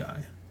Wyatt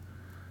guy.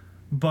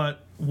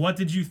 But what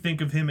did you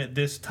think of him at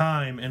this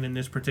time and in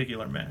this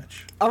particular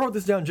match? I wrote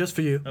this down just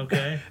for you.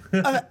 Okay.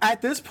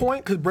 At this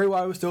point, because Bray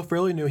Wyatt was still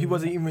fairly new, he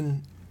wasn't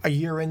even a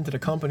year into the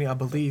company, I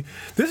believe.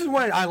 This is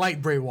when I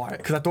liked Bray Wyatt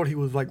because I thought he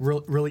was like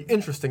really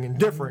interesting and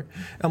different.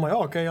 And I'm like,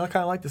 oh, okay, I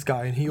kind of like this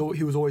guy. And he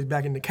was always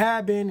back in the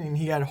cabin, and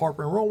he had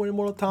Harper and Rowan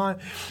all the time.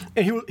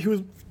 And he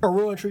was a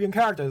real intriguing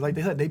character. Like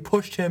they said, they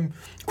pushed him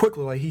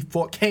quickly. Like he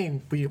fought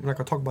Kane. We're not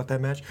gonna talk about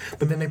that match,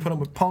 but then they put him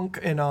with Punk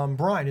and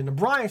Bryan. And the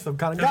Bryan stuff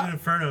kind of That was got an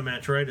Inferno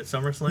match, right, at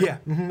SummerSlam? yeah.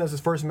 That's his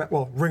first match.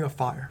 Well, Ring of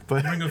Fire,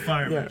 but Ring of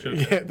Fire yeah, match.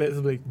 Okay. yeah, that's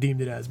what they deemed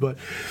it as. But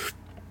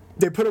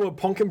they put him with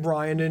Punk and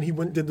Bryan, and he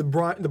did the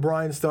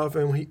Bryan stuff,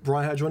 and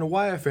Bryan had joined the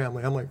Wyatt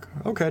family. I'm like,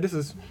 okay, this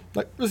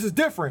is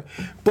different.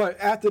 But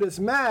after this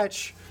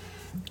match,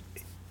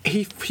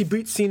 he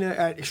beat Cena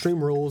at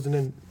Extreme Rules, and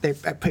then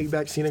at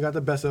Payback, Cena got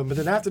the best of him. But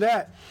then after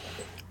that,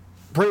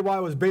 Bray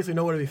Wyatt was basically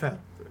nowhere to be found.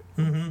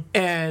 Mm-hmm.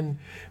 And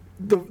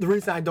the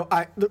reason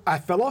I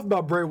fell off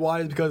about Bray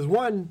Wyatt is because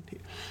one,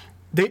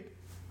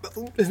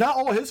 it's not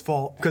all his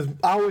fault, because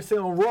I always say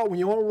on Raw, when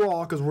you're on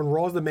Raw, because when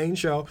Raw's the main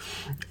show,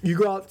 you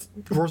go out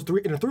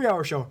in a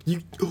 3-hour show.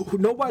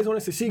 Nobody's on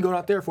SEC going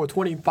out there for a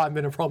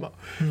 25-minute promo.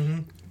 Mm-hmm.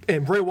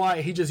 And Bray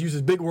Wyatt, he just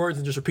uses big words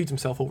and just repeats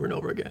himself over and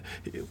over again.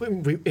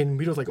 And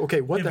we was like,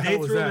 okay, what the hell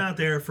was that? If they threw him out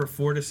there for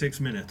 4 to 6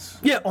 minutes,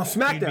 yeah, on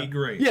SmackDown, he'd be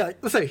great. Yeah,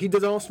 let's say he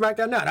does it on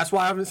SmackDown now. That's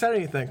why I haven't said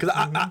anything, because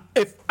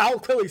I'll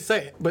clearly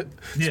say it. But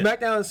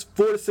SmackDown is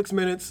 4 to 6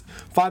 minutes,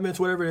 5 minutes,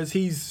 whatever it is.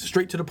 He's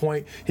straight to the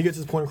point. He gets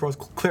his point across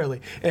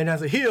clearly. And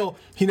as a heel,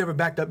 he never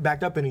backed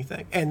up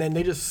anything. And then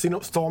they just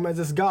saw him as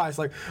this guy. It's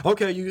like,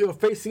 okay, you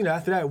face Cena.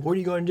 After that, what are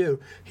you going to do?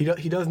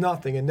 He does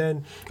nothing. And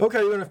then, okay,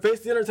 you're going to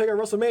face the Undertaker at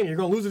WrestleMania. You're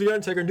going to lose to the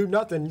Undertaker and do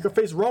nothing. You can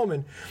face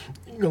Roman.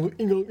 You're going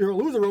to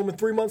lose to Roman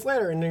 3 months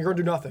later, and then you're going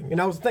to do nothing. And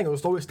that was the thing. It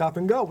was always stop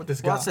and go with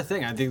this guy. Well, that's the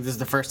thing. I think this is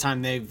the first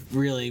time they've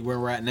really, where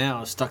we're at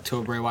now, stuck to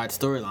a Bray Wyatt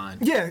storyline.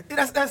 Yeah,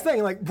 that's the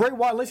thing. Like, Bray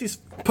Wyatt, unless he's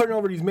putting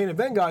over these main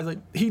event guys, like,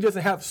 he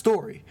doesn't have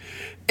story.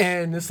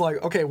 And it's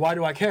like, okay, why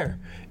do I care?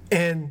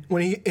 And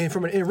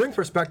from an in-ring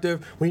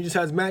perspective, when he just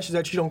has matches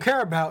that you don't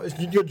care about,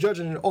 you're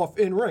judging it off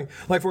in-ring.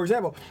 Like, for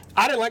example,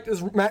 I didn't like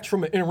this match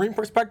from an in-ring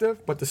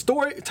perspective, but the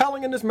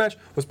storytelling in this match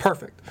was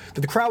perfect.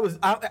 That the crowd was,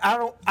 I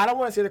don't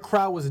want to say the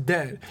crowd was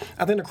dead.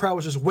 I think the crowd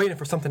was just waiting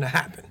for something to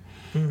happen.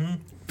 Mm-hmm.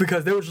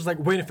 Because they were just like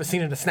waiting for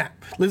Cena to snap.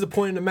 There's a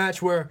point in the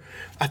match where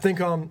I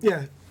think,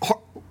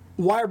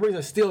 Wyatt brings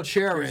a steel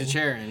chair in.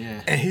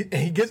 Yeah. And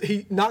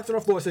he knocks it on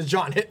the floor and says,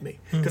 "John, hit me,"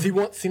 because he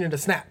wants Cena to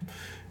snap.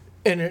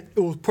 And it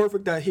was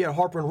perfect that he had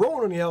Harper and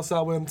Rowan on the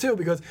outside with him too,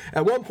 because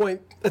at one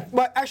point,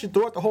 actually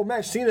throughout the whole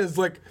match, Cena's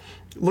like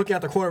looking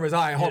at the corner of his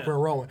eye at Harper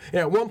and Rowan. And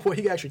at one point,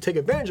 he could actually take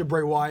advantage of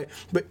Bray Wyatt,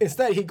 but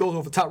instead he goes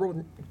over the top rope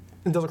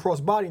and does a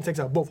crossbody and takes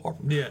out both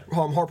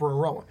Harper and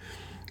Rowan.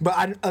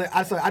 But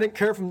I didn't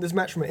care from this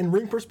match from an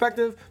in-ring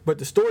perspective, but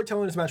the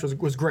storytelling in this match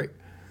was great.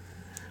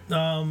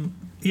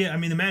 Yeah, I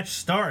mean, the match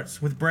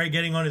starts with Bray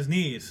getting on his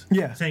knees,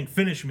 saying,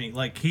 "Finish me."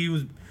 Like, he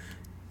was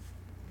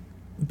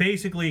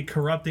basically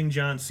corrupting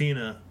John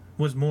Cena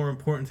was more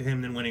important to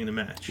him than winning the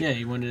match. Yeah,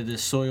 he wanted to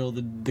soil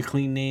the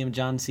clean name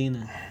John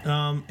Cena.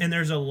 And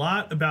there's a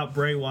lot about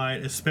Bray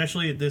Wyatt,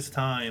 especially at this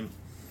time.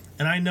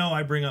 And I know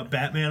I bring up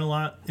Batman a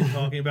lot in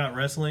talking about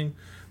wrestling,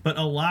 but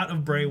a lot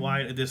of Bray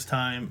Wyatt at this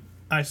time,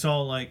 I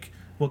saw like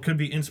what could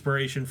be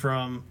inspiration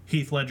from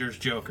Heath Ledger's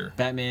Joker.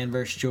 Batman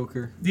versus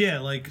Joker. Yeah,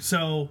 like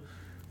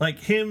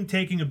him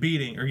taking a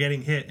beating or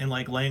getting hit and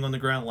like laying on the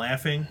ground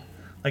laughing,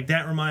 like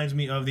that reminds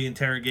me of the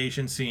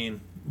interrogation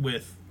scene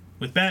with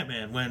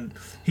Batman when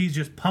he's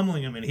just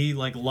pummeling him and he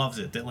like loves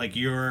it that like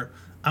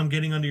I'm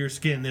getting under your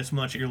skin this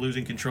much that you're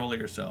losing control of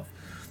yourself.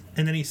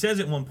 And then he says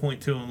at one point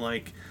to him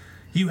like,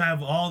 you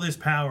have all this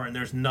power and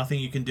there's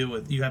nothing you can do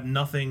with you have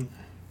nothing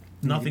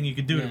you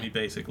can do to me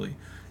basically.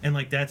 And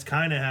like that's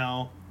kind of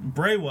how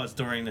Bray was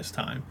during this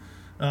time.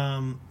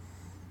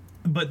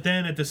 But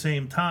then at the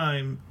same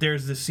time,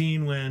 there's the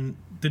scene when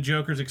the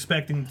Joker's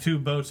expecting the two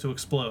boats to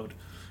explode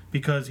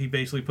because he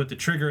basically put the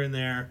trigger in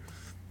there.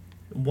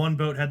 One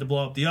boat had to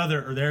blow up the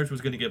other or theirs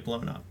was going to get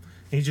blown up.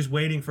 And he's just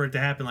waiting for it to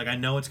happen. Like, I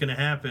know it's going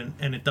to happen,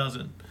 and it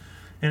doesn't.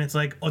 And it's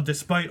like,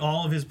 despite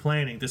all of his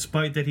planning,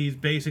 despite that he's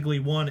basically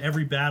won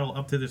every battle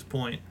up to this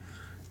point,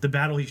 the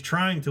battle he's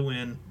trying to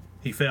win,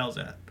 he fails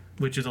at,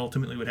 which is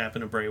ultimately what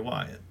happened to Bray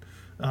Wyatt.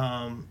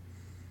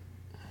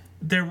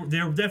 There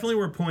definitely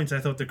were points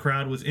I thought the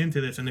crowd was into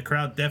this, and the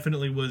crowd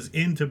definitely was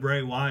into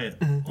Bray Wyatt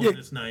on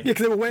this night. Yeah,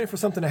 because they were waiting for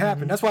something to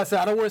happen. That's why I said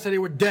I don't want to say they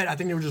were dead. I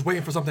think they were just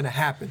waiting for something to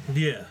happen.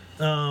 Yeah.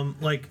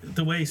 Like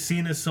the way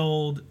Cena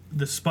sold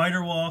the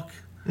spider walk,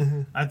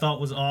 I thought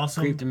was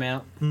awesome. Creeped him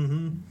out.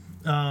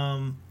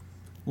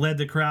 Led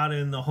the crowd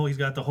in he's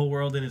got the whole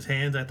world in his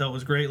hands. I thought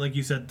was great. Like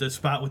you said, the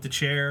spot with the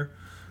chair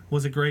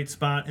was a great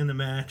spot in the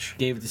match.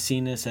 Gave it to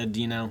Cena, said,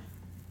 you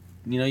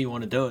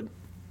want to do it.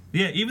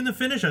 Yeah, even the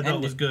finish I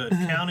thought was good.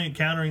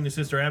 Countering the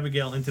Sister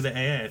Abigail into the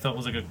AA, I thought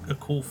was like a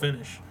cool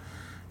finish.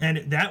 And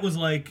that was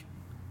like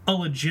a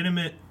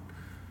legitimate...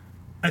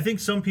 I think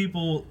some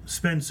people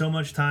spend so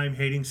much time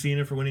hating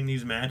Cena for winning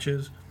these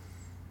matches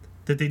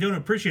that they don't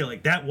appreciate,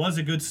 like, that was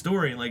a good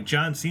story. And, like,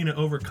 John Cena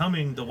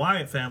overcoming the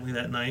Wyatt family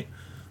that night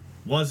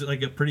was,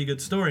 like, a pretty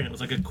good story. And it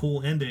was, like, a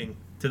cool ending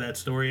to that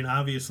story. And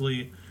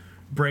obviously,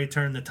 Bray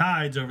turned the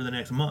tides over the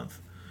next month.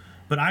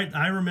 But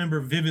I remember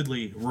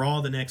vividly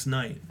Raw the next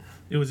night.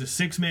 It was a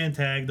 6-man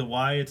tag, the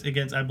Wyatts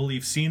against, I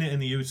believe, Cena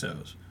and the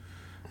Usos.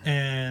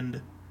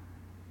 And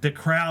the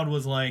crowd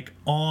was, like,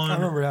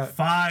 on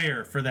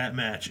fire for that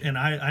match. And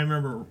I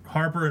remember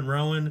Harper and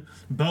Rowan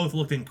both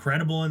looked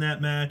incredible in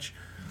that match.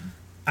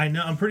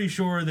 I'm pretty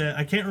sure that...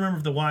 I can't remember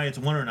if the Wyatts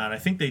won or not. I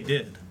think they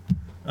did.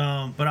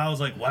 But I was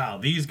like, wow,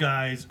 these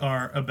guys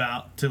are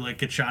about to, like,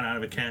 get shot out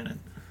of a cannon.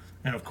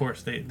 And, of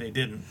course, they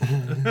didn't.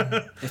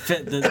 It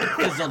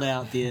fizzled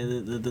out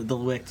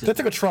the wick. They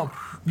took a Trump.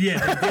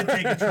 Yeah, they did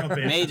take a Trump.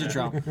 Major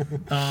Trump.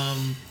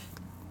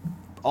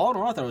 All in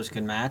all, I thought it was a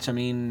good match. I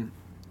mean,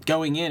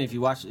 going in, if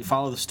you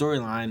follow the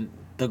storyline,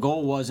 the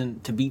goal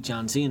wasn't to beat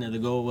John Cena. The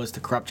goal was to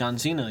corrupt John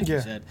Cena, like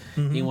you said.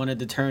 He wanted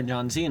to turn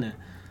John Cena.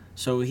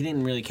 So he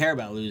didn't really care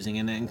about losing.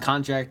 And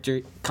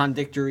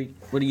contradictory,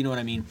 what do you know what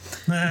I mean?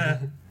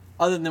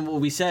 Other than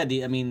what we said,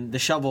 I mean, the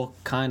shovel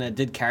kind of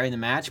did carry the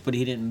match, but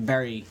he didn't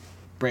bury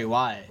Bray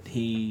Wyatt.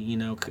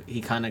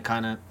 He kind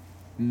of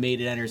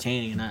made it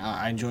entertaining, and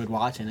I enjoyed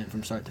watching it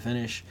from start to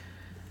finish.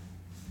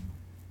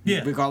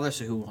 Yeah.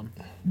 Regardless of who won.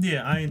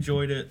 Yeah, I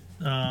enjoyed it.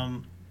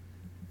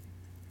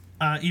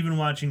 Even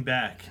watching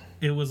back,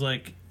 it was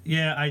like,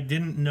 yeah, I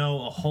didn't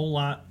know a whole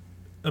lot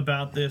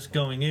about this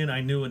going in.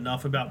 I knew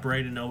enough about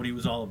Bray to know what he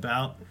was all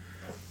about.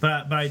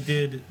 But I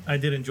did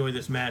enjoy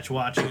this match,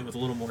 watching it with a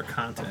little more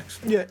context.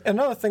 Yeah,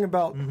 another thing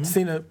about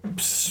Cena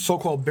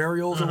so-called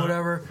burials or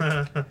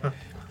whatever.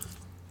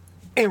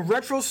 In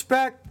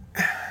retrospect,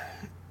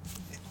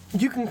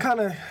 you can kind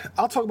of...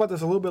 I'll talk about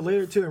this a little bit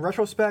later, too. In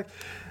retrospect,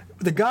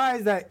 the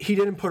guys that he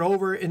didn't put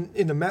over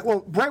in the match...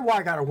 Well, Bray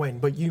Wyatt got a win,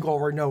 but you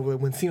already know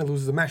when Cena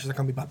loses a match, it's not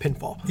going to be by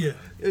pinfall. Yeah.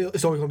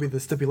 It's always going to be the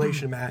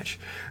stipulation match.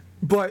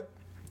 But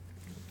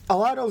a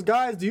lot of those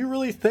guys, do you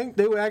really think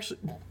they would actually...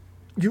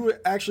 You would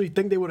actually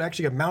think they would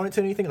actually amount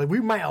to anything? Like,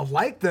 we might have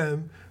liked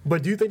them,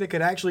 but do you think they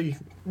could actually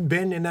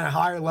been in that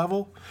higher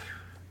level?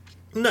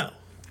 No.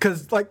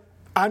 Because, like,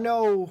 I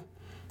know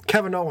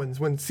Kevin Owens,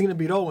 when Cena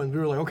beat Owens, we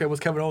were like, okay, what's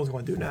Kevin Owens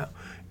going to do now?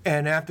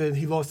 And after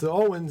he lost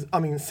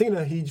to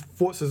Cena, he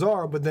fought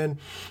Cesaro, but then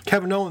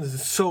Kevin Owens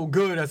is so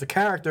good as a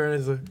character and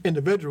as an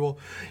individual,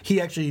 he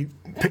actually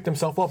picked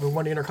himself up and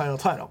won the Intercontinental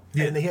title.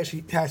 Yeah. And he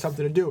actually had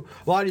something to do.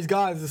 A lot of these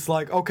guys, it's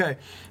like, okay,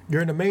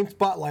 you're in the main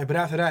spotlight, but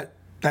after that,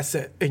 That's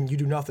it, and you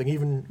do nothing.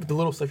 Even with the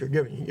little stuff you're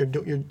giving,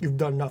 you've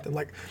done nothing.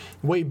 Like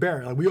Wade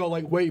Barrett, like we all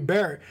like Wade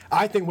Barrett.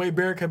 I think Wade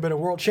Barrett could have been a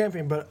world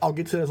champion, but I'll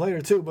get to this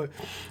later too. But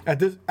at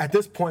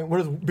this point, what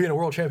does being a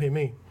world champion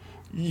mean?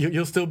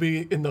 You'll still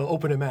be in the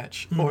opening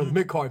match or the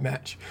mid card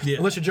match,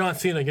 unless you're John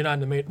Cena. You're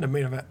not in the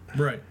main event,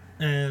 right?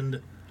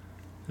 And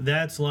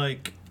that's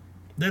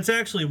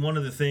actually one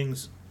of the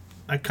things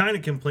I kind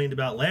of complained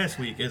about last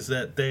week is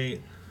that they,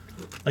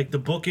 like the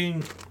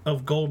booking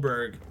of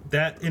Goldberg.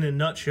 That, in a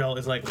nutshell,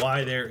 is like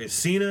why there is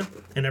Cena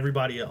and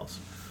everybody else.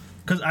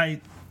 Because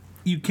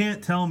you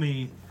can't tell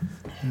me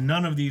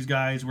none of these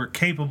guys were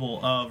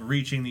capable of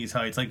reaching these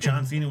heights. Like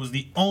John Cena was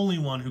the only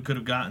one who could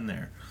have gotten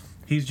there.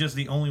 He's just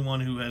the only one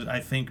who has, I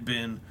think,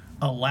 been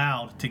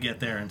allowed to get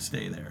there and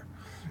stay there.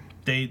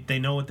 They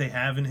know what they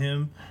have in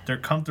him. They're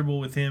comfortable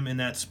with him in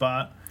that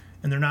spot,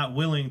 and they're not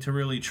willing to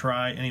really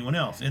try anyone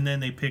else. And then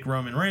they pick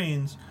Roman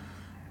Reigns,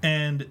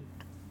 and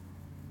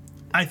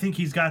I think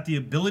he's got the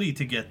ability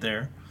to get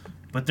there.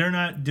 But they're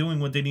not doing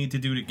what they need to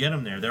do to get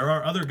him there. There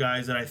are other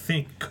guys that I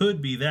think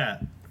could be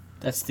that.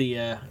 That's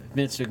the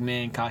Vince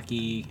McMahon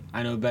cocky,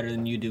 I know better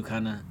than you do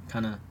kind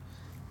of.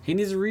 He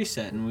needs a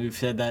reset, and we've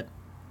said that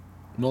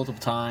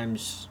multiple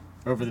times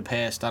over the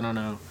past, I don't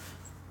know,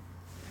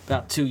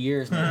 about 2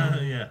 years now.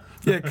 Yeah.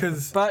 Yeah,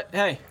 because But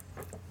hey,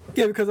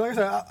 yeah, because like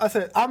I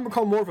said, I'm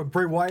become more of a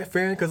Bray Wyatt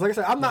fan. Because like I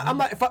said, I'm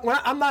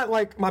not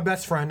like my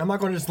best friend. I'm not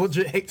going to just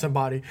legit hate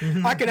somebody.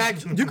 You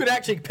could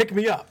actually pick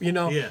me up, you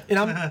know. Yeah.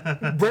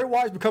 And Bray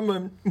Wyatt's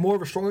becoming more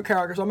of a stronger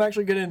character, so I'm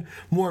actually getting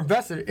more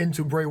invested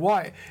into Bray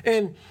Wyatt.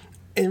 And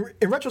in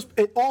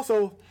retrospect,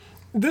 also,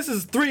 this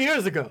is 3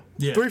 years ago,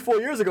 Yeah.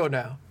 4 years ago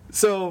now.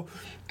 So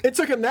it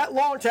took him that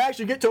long to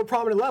actually get to a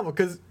prominent level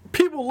because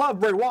people love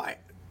Bray Wyatt.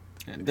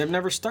 they've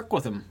never stuck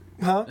with him.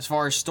 Huh? As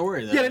far as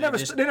story, though. Yeah, they never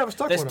stuck They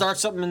with him. start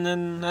something and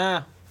then,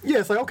 Yeah,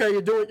 it's like, okay,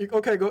 you're doing,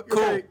 okay, go,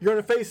 Cool. okay, you're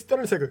going to face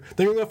Undertaker.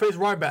 Then you're going to face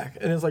Ryback.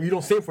 And it's like, you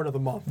don't see him for another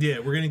month. Yeah,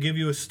 we're going to give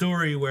you a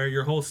story where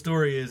your whole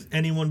story is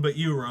anyone but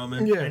you,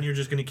 Roman, Yeah. and you're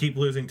just going to keep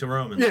losing to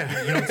Roman.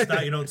 Yeah. You don't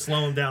stop, you don't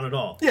slow him down at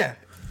all. Yeah.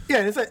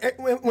 Yeah, it's like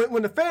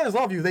when the fans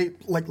love you, they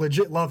like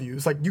legit love you.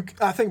 It's like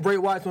I think Bray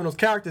Wyatt's one of those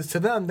characters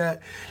to them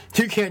that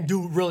he can't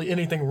do really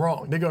anything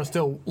wrong. They're gonna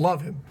still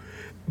love him.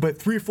 But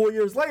 3-4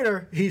 years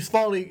later, he's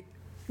finally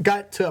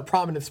got to a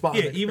prominent spot.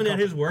 Yeah, even at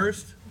his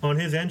worst, on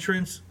his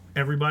entrance,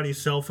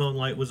 everybody's cell phone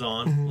light was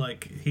on.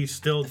 Like he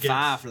still gets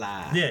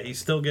Firefly. Yeah, he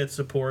still gets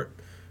support.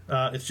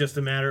 It's just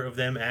a matter of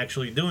them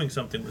actually doing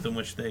something with him,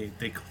 which they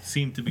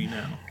seem to be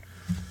now.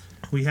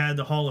 We had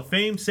the Hall of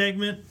Fame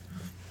segment.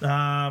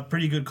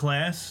 Pretty good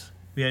class.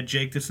 We had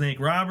Jake the Snake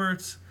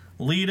Roberts,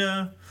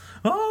 Lita,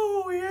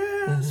 oh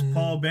yes,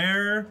 Paul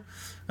Bearer,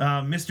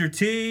 Mr.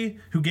 T,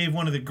 who gave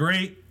one of the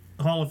great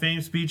Hall of Fame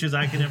speeches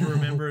I can ever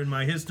remember in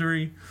my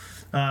history.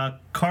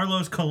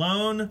 Carlos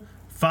Colon,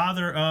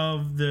 father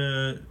of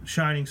the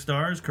Shining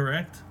Stars,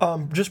 correct?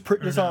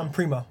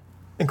 Primo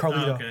and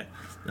Carlito. Okay.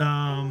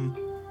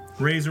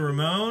 Razor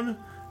Ramon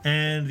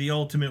and the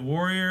Ultimate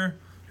Warrior,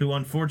 who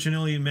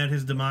unfortunately met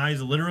his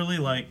demise literally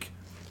like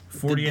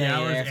 48 day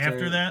hours after.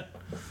 after that.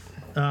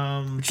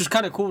 Which was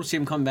kind of cool to see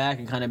him come back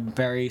and kind of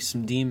bury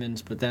some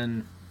demons, but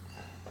then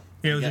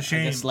Yeah, it was a I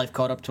shame. guess life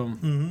caught up to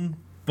him.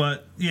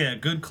 But yeah,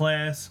 good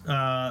class.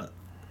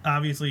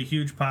 Obviously, a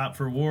huge pop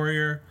for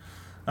Warrior.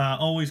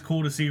 Always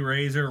cool to see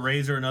Razor.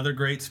 Razor, another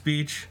great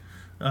speech.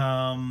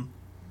 Daniel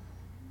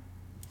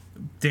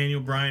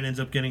Bryan ends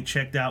up getting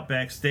checked out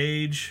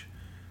backstage.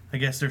 I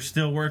guess they're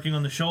still working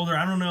on the shoulder.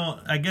 I don't know.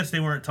 I guess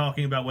they weren't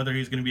talking about whether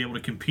he's going to be able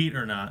to compete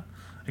or not.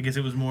 I guess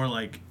it was more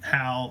like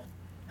how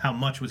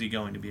much was he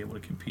going to be able to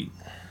compete.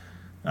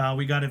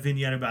 We got a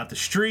vignette about the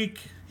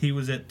streak. He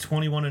was at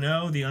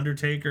 21-0. The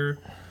Undertaker.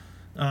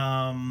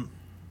 Loved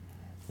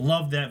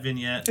that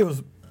vignette. It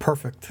was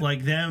perfect.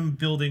 Like them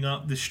building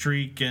up the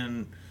streak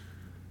and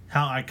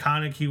how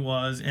iconic he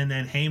was, and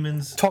then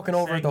Heyman's Talking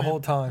over it the segment, whole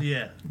time.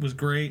 Yeah, was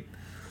great.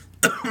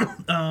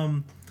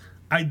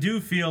 I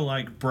do feel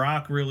like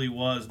Brock really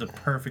was the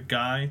perfect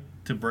guy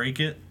to break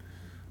it.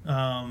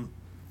 I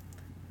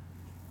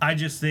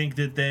just think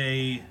that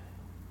they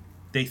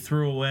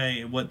threw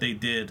away what they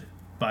did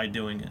by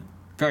doing it.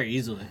 Very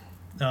easily.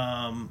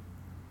 They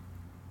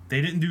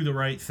didn't do the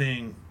right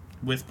thing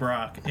with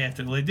Brock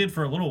after. Well, they did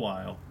for a little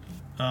while.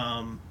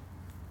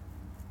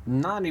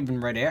 Not even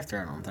right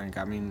after, I don't think.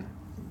 I mean,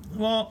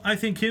 Well, I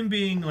think him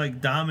being like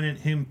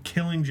dominant, him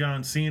killing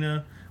John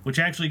Cena, which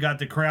actually got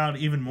the crowd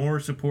even more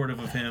supportive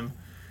of him,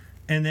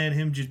 and then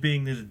him just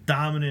being this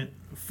dominant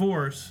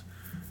force.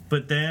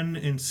 But then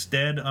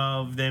instead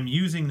of them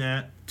using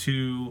that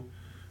to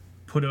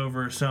put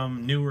over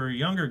some newer,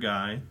 younger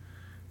guy,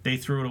 they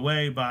threw it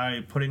away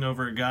by putting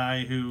over a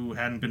guy who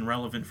hadn't been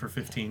relevant for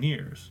 15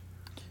 years,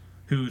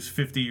 who's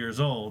 50 years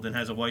old and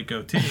has a white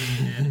goatee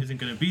and isn't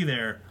going to be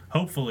there,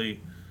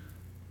 hopefully,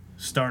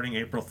 starting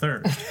April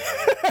 3rd.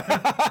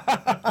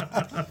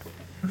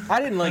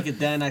 I didn't like it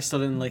then. I still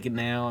didn't like it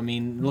now. I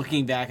mean,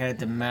 looking back at it,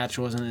 the match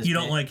wasn't as You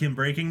don't big. like him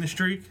breaking the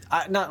streak?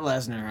 Not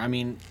Lesnar. I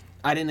mean,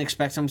 I didn't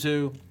expect him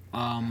to.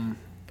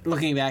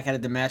 looking back at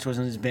it, the match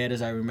wasn't as bad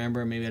as I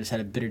remember. Maybe I just had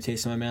a bitter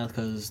taste in my mouth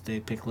because they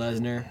picked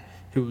Lesnar,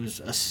 who was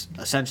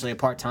essentially a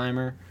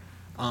part-timer.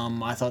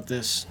 I thought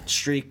this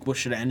streak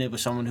should have ended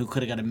with someone who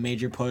could have got a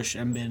major push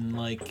and been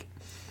like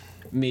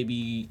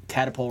maybe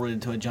catapulted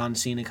into a John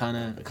Cena kind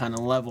of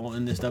level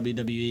in this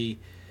WWE,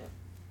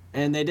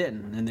 and they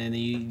didn't. And then they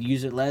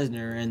used it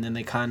Lesnar, and then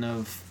they kind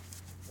of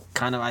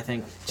I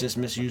think just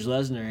misused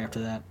Lesnar after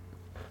that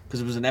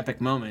because it was an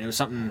epic moment. It was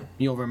something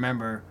you'll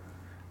remember.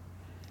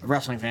 A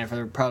wrestling fan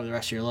for probably the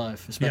rest of your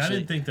life, especially. Yeah, I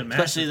didn't think the match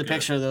especially was the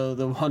picture of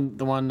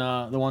the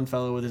one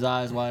fellow with his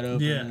eyes wide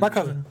open. Yeah. My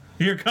cousin.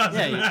 Your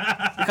cousin.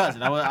 Yeah, your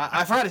cousin.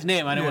 I forgot his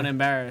name. I didn't want to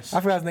embarrass.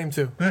 I forgot his name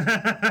too.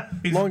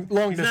 he's long he's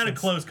not a distance.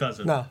 close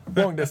cousin. No,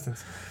 long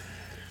distance.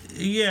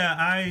 Yeah,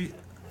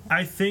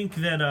 I think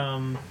that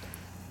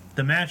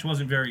the match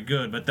wasn't very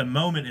good, but the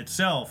moment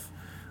itself,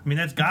 I mean,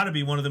 that's got to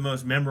be one of the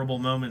most memorable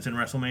moments in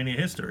WrestleMania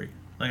history.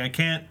 Like, I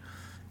can't.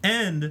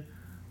 And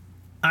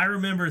I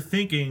remember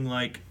thinking,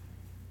 like,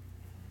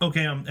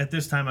 okay, at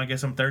this time, I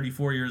guess I'm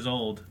 34 years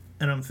old,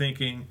 and I'm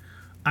thinking,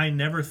 I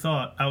never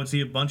thought I would see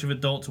a bunch of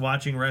adults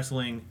watching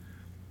wrestling,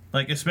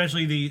 like,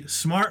 especially the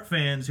smart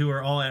fans who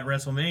are all at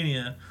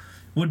WrestleMania,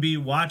 would be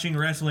watching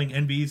wrestling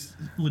and be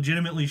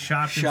legitimately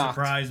shocked. And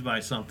surprised by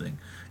something.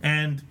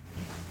 And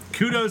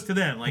kudos to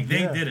them. Like,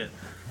 they did it.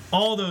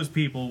 All those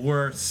people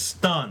were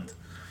stunned.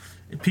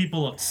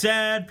 People looked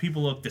sad.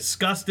 People looked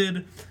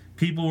disgusted.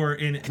 People were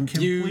in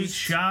complete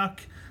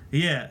shock.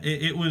 Yeah,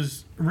 it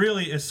was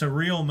really a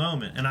surreal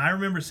moment. And I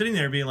remember sitting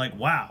there being like,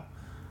 wow.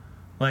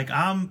 Like,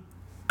 I'm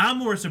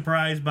more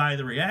surprised by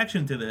the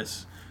reaction to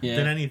this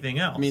than anything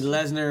else. I mean,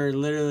 Lesnar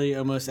literally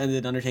almost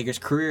ended Undertaker's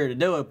career to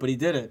do it, but he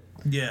did it.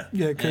 Yeah.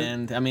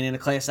 And I mean, in a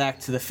class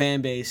act to the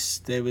fan base,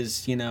 there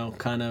was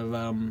kind of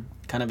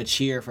a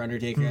cheer for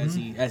Undertaker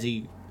as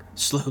he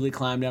slowly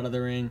climbed out of the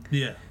ring.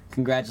 Yeah.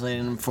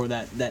 Congratulating him for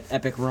that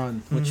epic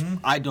run, which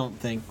I don't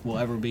think will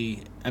ever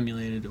be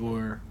emulated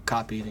or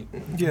copied.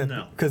 Yeah,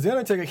 No. because the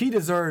Undertaker, he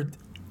deserved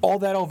all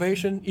that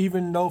ovation,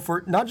 even though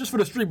for not just for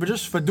the streak, but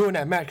just for doing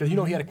that match, because he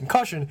had a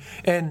concussion,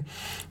 and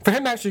for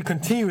him to actually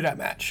continue that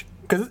match,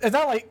 because it's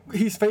not like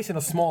he's facing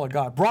a smaller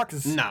guy. Brock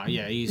is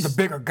he's the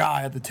bigger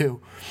guy of the two,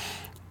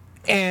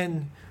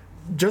 and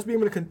just being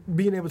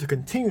able to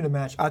continue the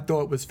match, I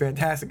thought was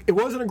fantastic. It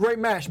wasn't a great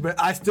match, but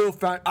I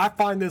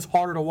find this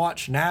harder to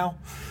watch now,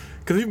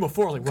 because even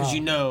before, I was like,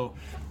 wow.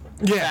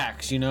 Because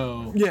facts,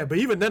 Yeah, but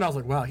even then I was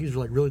like, wow, he's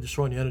like really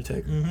destroying the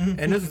Undertaker.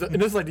 And this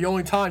is like the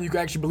only time you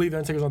could actually believe the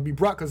Undertaker's gonna beat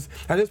Brock, because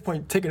at this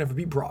point Taker never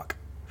beat Brock.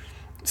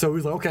 So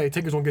he's like, okay,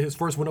 Taker's gonna get his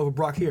first win over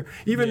Brock here.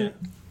 Even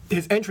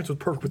his entrance was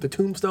perfect with the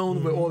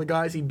tombstone with all the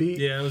guys he beat.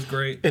 Yeah, it was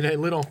great. And it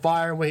lit on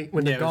fire when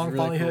the gong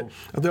finally hit.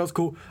 I thought it was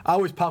cool. I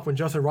always pop when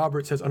Justin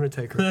Roberts says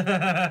Undertaker.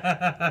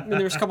 I mean,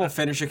 there was a couple of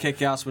finisher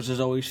kickouts, which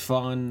is always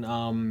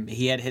fun.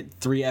 He had hit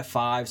 3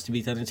 F5s to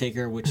beat the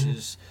Undertaker, which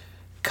is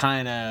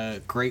kind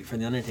of great for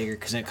the Undertaker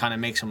because it kind of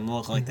makes him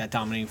look like that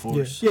dominating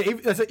force. Yeah,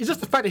 it's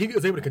just the fact that he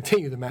was able to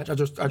continue the match. I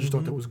just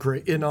thought that was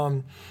great.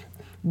 And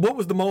what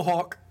was the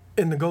mohawk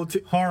in the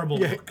goatee? Horrible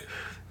look.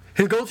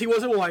 His goatee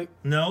wasn't white.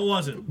 No, it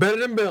wasn't. Better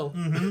than Bill.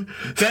 Way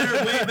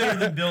better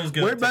than Bill's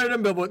goatee. Way better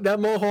than Bill. But that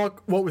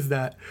mohawk, what was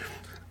that?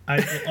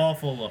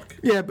 Awful look.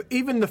 Yeah, but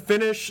even the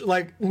finish,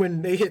 like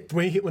when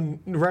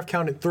the ref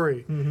counted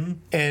 3,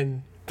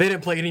 and they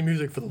didn't play any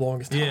music for the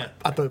longest time. Yeah.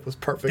 I thought it was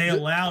perfect. They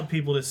allowed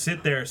people to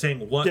sit there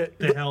saying, "What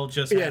the hell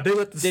just happened?" They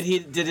let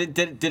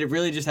Did it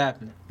really just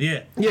happen?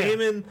 Yeah. Yeah.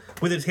 Heyman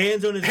with his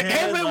hands on his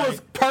head. Heyman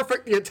was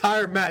perfect the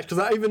entire match, because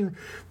I even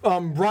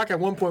Brock at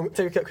one point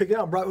kept kicking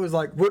out. Brock was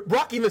like,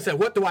 Brock even said,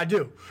 "What do I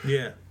do?"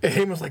 Yeah. And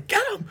Heyman was like,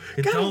 "Get him!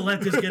 Don't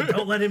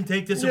let him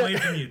take this away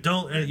from you.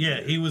 Don't."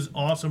 He was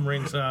awesome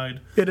ringside.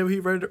 Yeah, then he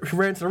ran to the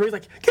ring, he's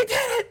like, "You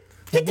did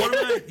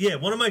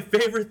it! One of my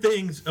favorite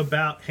things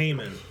about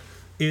Heyman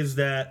is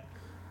that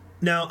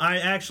now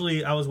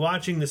I was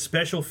watching the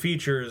special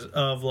features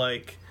of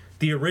like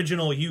the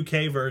original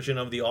UK version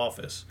of The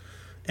Office,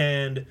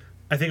 and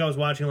I think I was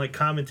watching like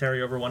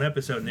commentary over one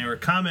episode, and they were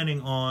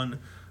commenting on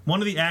one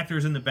of the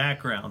actors in the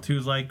background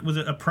who's like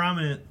had a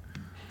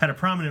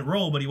prominent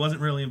role, but he wasn't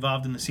really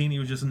involved in the scene. He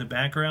was just in the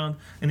background,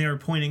 and they were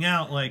pointing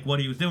out like what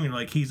he was doing.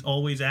 Like, he's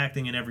always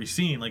acting in every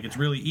scene. Like, it's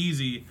really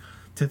easy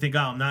to think, oh,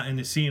 I'm not in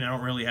the scene, I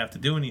don't really have to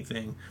do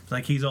anything. It's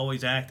like he's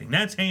always acting.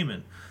 That's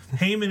Heyman.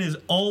 Heyman is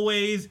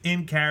always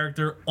in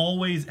character,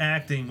 always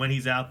acting when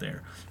he's out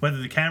there. Whether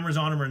the camera's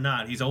on him or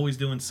not, he's always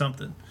doing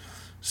something.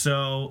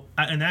 So,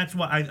 and that's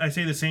why I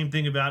say the same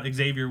thing about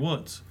Xavier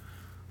Woods.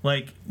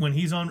 Like, when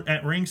he's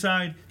at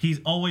ringside, he's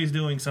always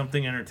doing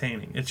something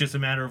entertaining. It's just a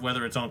matter of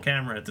whether it's on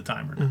camera at the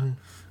time or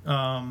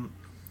not.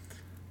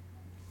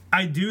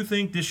 I do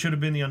think this should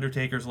have been The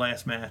Undertaker's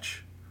last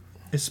match,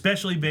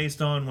 especially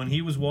based on when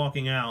he was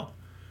walking out,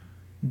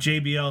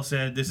 JBL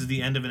said this is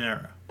the end of an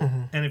era.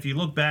 And if you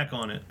look back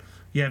on it,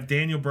 you have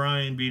Daniel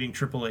Bryan beating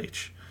Triple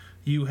H.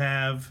 You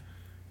have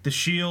The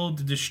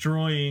Shield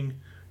destroying,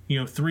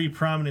 3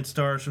 prominent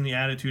stars from the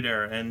Attitude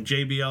Era, and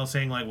JBL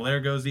saying like, well, there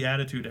goes the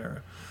Attitude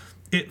Era.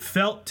 it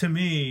felt to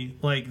me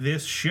like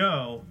this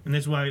show, and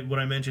this is why what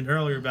I mentioned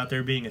earlier about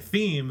there being a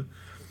theme,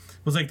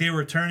 was like they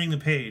were turning the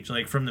page,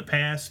 like from the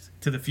past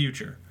to the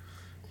future.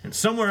 And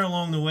somewhere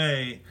along the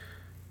way,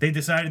 they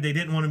decided they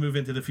didn't want to move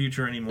into the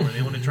future anymore.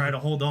 They want to try to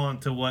hold on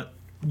to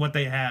what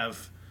they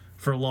have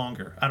for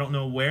longer. I don't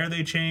know where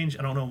they changed.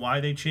 I don't know why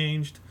they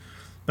changed.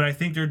 But I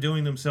think they're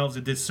doing themselves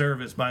a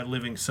disservice by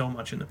living so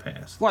much in the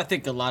past. Well, I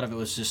think a lot of it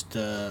was just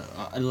an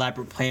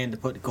elaborate plan to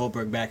put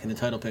Goldberg back in the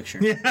title picture.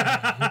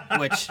 Yeah.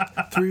 Which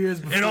 3 years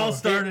before. It all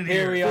started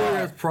here. Here we 4 are.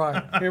 years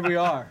prior. Here we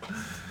are.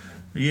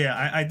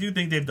 Yeah, I do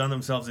think they've done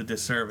themselves a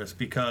disservice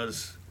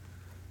because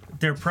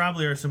there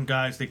probably are some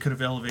guys they could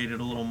have elevated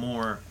a little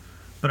more.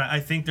 But I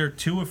think they're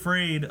too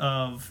afraid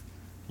of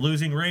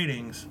losing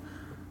ratings,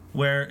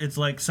 where it's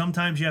like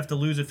sometimes you have to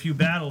lose a few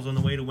battles on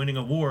the way to winning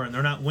a war, and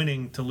they're not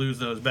winning to lose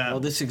those battles. Well,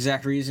 this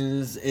exact reason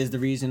is the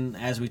reason,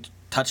 as we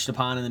touched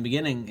upon in the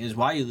beginning, is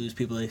why you lose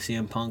people like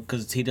CM Punk,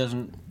 because he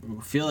doesn't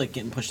feel like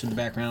getting pushed in the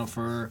background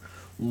for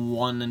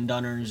one and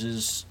doneers,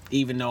 is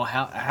even though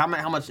how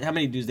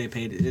many dues they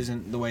paid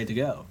isn't the way to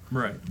go.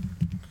 Right.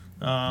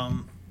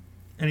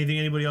 Anything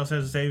anybody else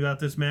has to say about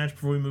this match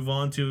before we move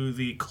on to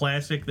the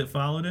classic that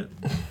followed it?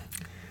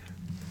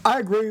 I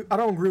agree. I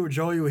don't agree with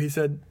Joey when he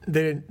said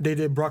they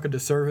did Brock a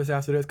disservice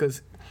after this,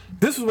 because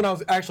this was when I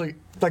was actually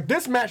like,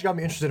 this match got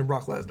me interested in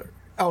Brock Lesnar.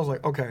 I was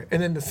like, okay.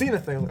 And then the Cena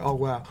thing, I'm like, oh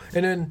wow.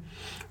 And then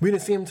we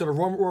didn't see him to the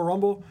Royal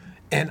Rumble,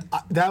 and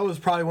that was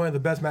probably one of the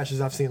best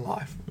matches I've seen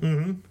live.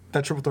 Mm-hmm.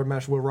 That triple threat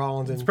match with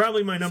Rollins and it's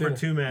probably my number Cena.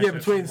 2 match. Yeah,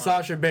 between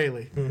Sasha and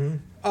Bayley. Mm-hmm.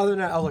 Other than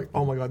that, I was like,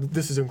 oh my god,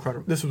 this is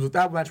incredible.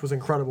 That match was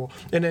incredible.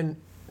 And then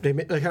they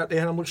had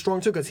him look strong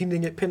too, because he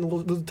didn't get pinned to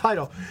lose the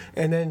title.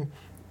 And then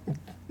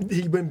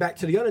he went back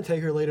to the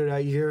Undertaker later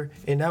that year,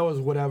 and that was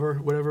whatever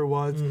it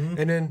was. Mm-hmm.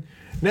 And then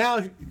now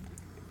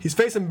he's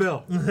facing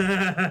Bill.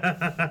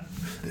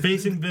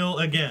 Facing Bill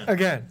again.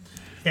 Again.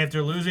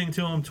 After losing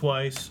to him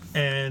twice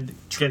and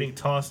getting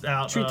tossed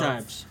out. 3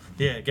 times.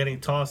 Yeah, getting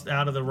tossed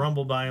out of the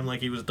Rumble by him like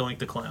he was Doink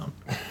the Clown.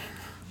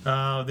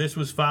 This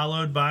was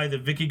followed by the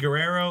Vicky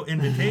Guerrero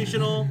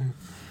Invitational.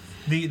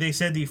 They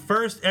said the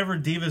first ever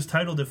Divas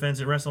title defense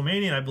at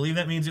WrestleMania, and I believe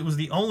that means it was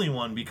the only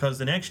one, because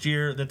the next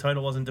year the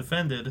title wasn't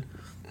defended.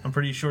 I'm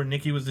pretty sure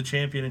Nikki was the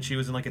champion and she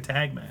was in like a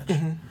tag match.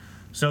 Mm-hmm.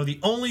 So the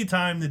only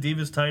time the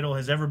Divas title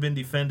has ever been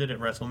defended at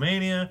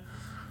WrestleMania,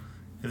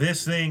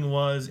 this thing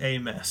was a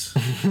mess.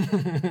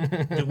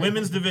 The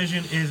women's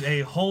division is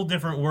a whole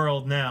different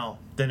world now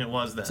than it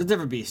was then. It's a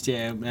different beast,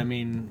 yeah. I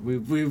mean,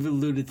 we've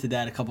alluded to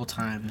that a couple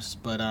times,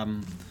 but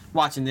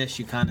watching this,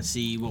 you kind of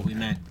see what we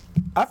meant.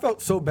 I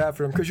felt so bad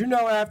for them, because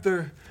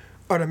after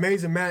an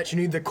amazing match, you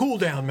need the cool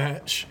down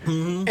match,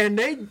 and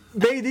they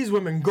made these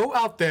women go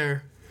out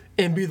there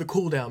and be the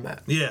cool down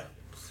match. Yeah.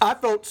 I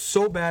felt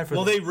so bad for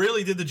them. Well, they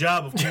really did the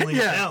job of cooling it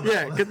down.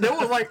 Yeah, because there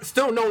was like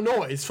still no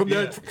noise from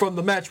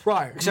the match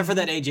prior, except for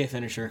that AJ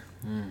finisher.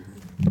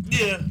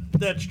 Yeah,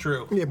 that's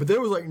true. Yeah, but there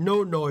was like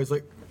no noise.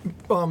 Like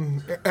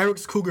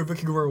Eric's Cougar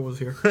Vicky Guerrero was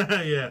here.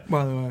 Yeah.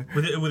 By the way,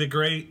 with a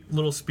great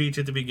little speech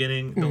at the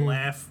beginning. The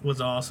laugh was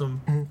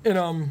awesome. And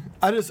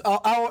I don't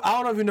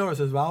know if you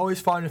noticed this, but I always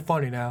find it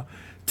funny now.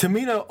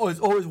 Tamina is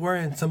always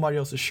wearing somebody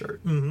else's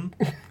shirt.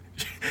 Mm-hmm.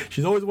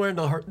 She's always wearing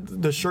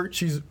the shirt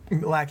she's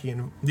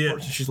lacking. Yeah.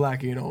 She's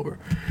lacking over.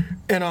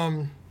 And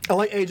I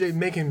like AJ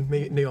making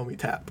Naomi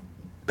tap.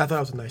 I thought that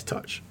was a nice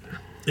touch.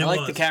 I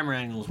like the camera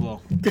angle as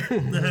well.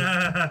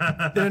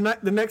 The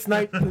next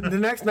night.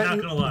 Not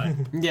gonna lie.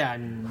 Yeah,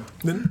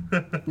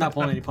 not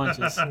pulling any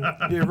punches.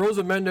 Yeah,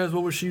 Rosa Mendez.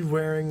 What was she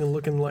wearing and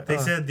looking like? They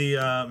said the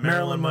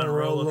Marilyn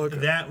Monroe look.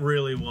 look. That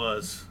really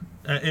was.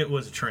 It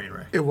was a train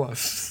wreck. It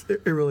was.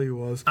 It really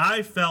was.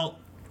 I felt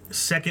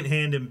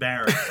secondhand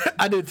embarrassed.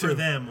 I did too. For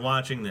them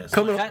watching this.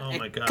 Come like, on. oh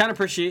my god. Kind of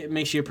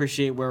makes you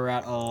appreciate where we're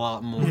at a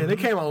lot more. Yeah, they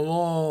came a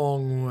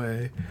long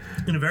way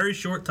in a very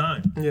short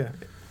time. Yeah.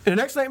 And the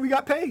next night we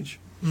got Paige.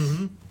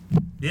 Mm-hmm.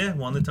 Yeah,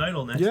 won the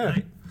title next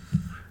night.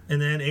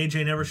 And then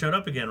AJ never showed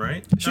up again,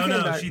 right?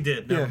 She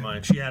did. Never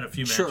mind. She had a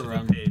few matches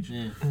with Paige.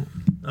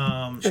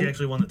 Yeah. She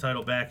actually won the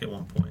title back at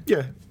one point.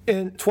 Yeah,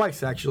 and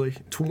twice actually,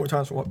 2 more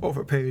times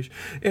over Paige.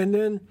 And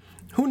then,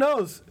 who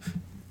knows?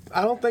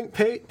 I don't think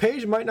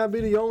Paige might not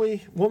be the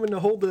only woman to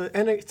hold the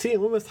NXT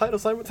and women's title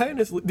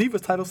simultaneously,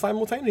 Divas title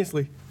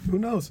simultaneously. Who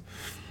knows?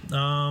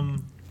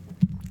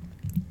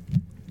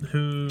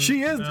 Who?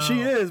 She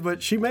is,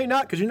 but she may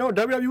not, because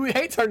WWE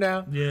hates her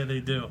now. Yeah, they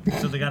do.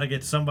 So they got to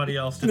get somebody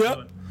else to do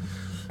it.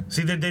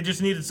 See, they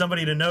just needed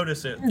somebody to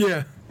notice it.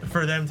 Yeah.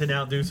 For them to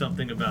now do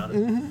something about it.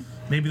 Mm-hmm.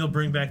 Maybe they'll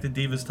bring back the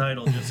Divas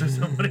title just so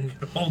somebody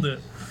can hold it.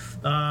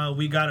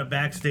 We got a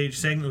backstage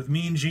segment with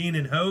Mean Gene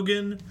and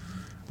Hogan.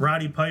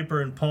 Roddy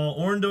Piper and Paul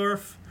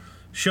Orndorff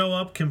show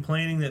up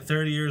complaining that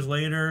 30 years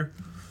later,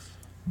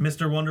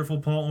 Mr. Wonderful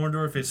Paul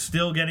Orndorff is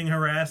still getting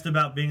harassed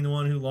about being the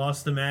one who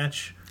lost the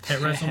match at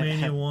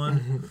WrestleMania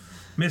 1.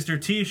 Mr.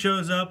 T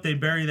shows up. They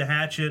bury the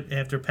hatchet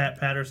after Pat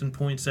Patterson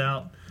points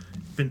out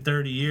it's been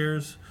 30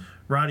 years.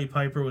 Roddy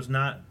Piper was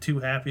not too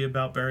happy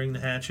about burying the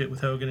hatchet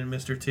with Hogan and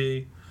Mr.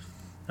 T.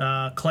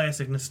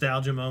 Classic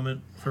nostalgia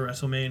moment for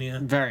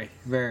WrestleMania. Very,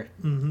 very.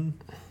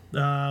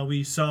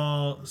 We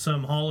saw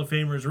some Hall of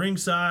Famers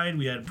ringside.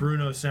 We had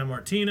Bruno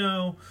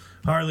Sammartino,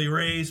 Harley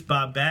Race,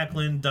 Bob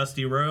Backlund,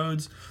 Dusty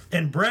Rhodes,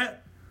 and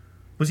Brett.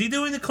 Was he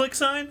doing the click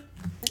sign?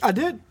 I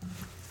did.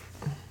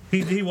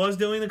 He was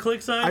doing the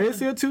click sign? I didn't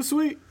see it too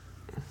sweet.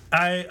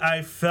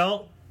 I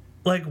felt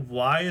like,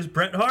 why is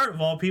Bret Hart,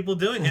 of all people,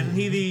 doing it? Isn't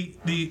he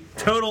the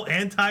total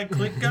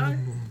anti-click guy?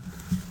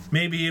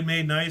 Maybe he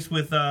made nice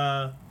with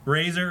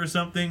Razor or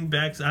something.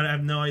 I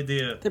have no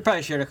idea. They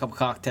probably shared a couple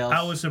cocktails.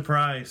 I was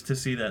surprised to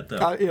see that,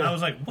 though. Yeah. I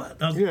was like, what?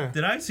 Yeah.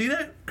 Did I see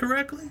that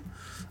correctly?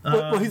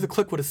 Well, he's a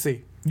click with a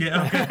C.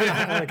 Yeah,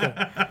 okay.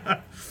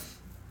 Okay.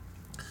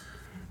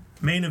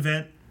 Main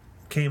event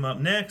came up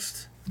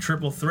next.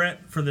 Triple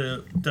threat for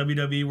the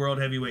WWE World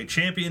Heavyweight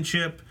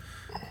Championship.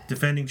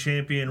 Defending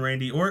champion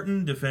Randy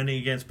Orton, defending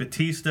against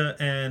Batista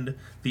and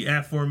the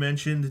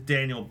aforementioned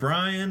Daniel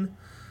Bryan.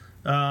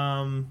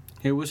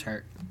 Who was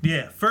hurt.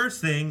 Yeah,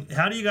 first thing,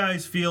 how do you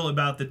guys feel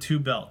about the two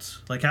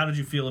belts? Like, how did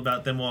you feel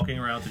about them walking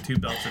around with the two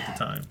belts at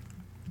the time?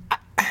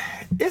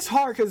 It's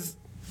hard because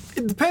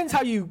it depends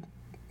how you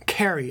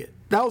carry it.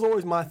 That was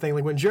always my thing.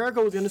 Like when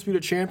Jericho was the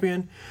Undisputed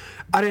Champion,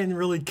 I didn't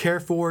really care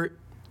for it.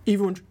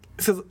 Even when,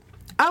 because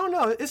I don't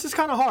know, it's just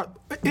kind of hard.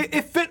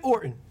 It fit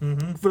Orton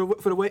for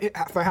the way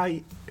for how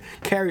he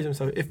carries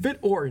himself. It fit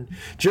Orton.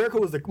 Jericho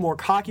was the more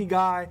cocky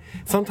guy.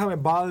 Sometimes it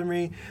bothered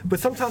me, but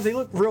sometimes they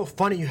look real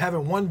funny. You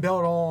having one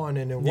belt on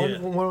and then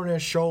one on their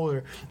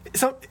shoulder.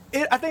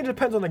 I think it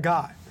depends on the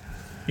guy.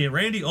 Yeah,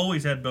 Randy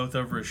always had both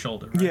over his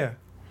shoulder. Right? Yeah.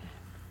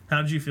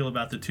 How did you feel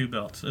about the two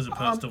belts as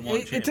opposed to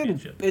one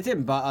championship? It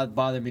didn't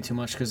bother me too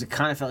much because it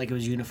kind of felt like it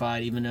was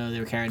unified, even though they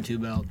were carrying two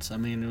belts. I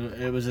mean,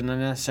 it was an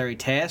unnecessary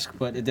task,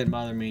 but it didn't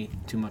bother me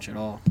too much at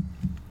all.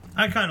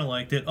 I kind of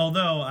liked it,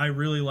 although I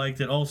really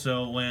liked it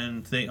also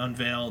when they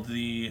unveiled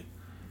the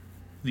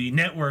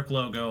network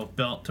logo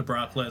belt to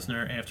Brock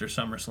Lesnar after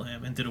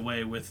SummerSlam and did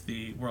away with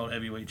the World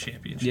Heavyweight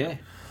Championship.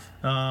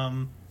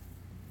 Yeah.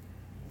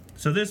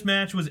 So this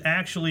match was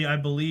actually, I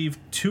believe,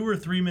 2 or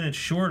 3 minutes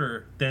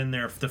shorter than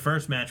the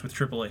first match with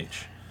Triple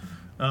H.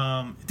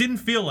 It didn't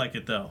feel like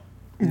it, though.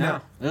 No.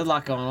 There was a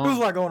lot going on. There was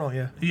a lot going on,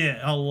 yeah. Yeah,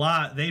 a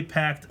lot. They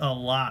packed a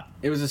lot.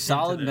 It was a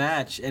solid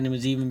match, and it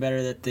was even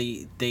better that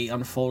they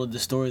unfolded the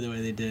story the way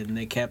they did, and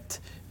they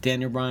kept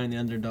Daniel Bryan the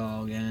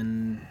underdog,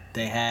 and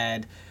they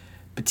had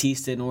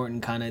Batista and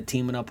Orton kind of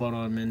teaming up on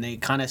him, and they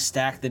kind of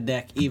stacked the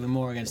deck even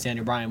more against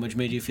Daniel Bryan, which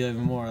made you feel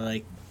even more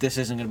like this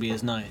isn't going to be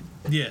his night.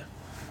 Yeah.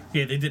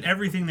 Yeah, they did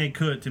everything they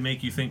could to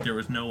make you think there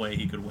was no way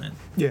he could win.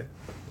 Yeah.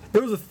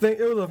 There was a thing,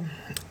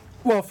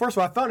 well, first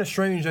of all, I found it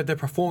strange that they're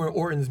performing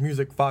Orton's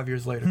music 5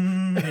 years later.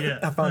 Yeah.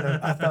 I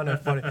found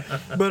that funny.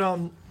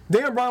 But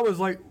Daniel Bryan was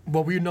like,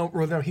 well, we know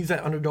he's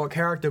that underdog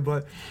character,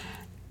 but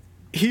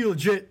he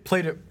legit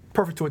played it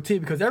perfect to a T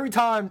because every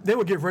time they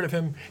would get rid of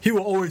him, he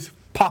would always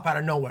pop out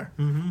of nowhere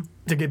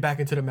to get back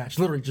into the match.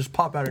 Literally just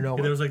pop out of nowhere.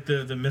 Yeah, there was like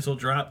the missile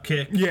drop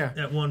kick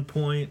at one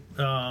point.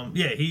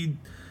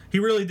 He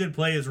really did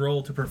play his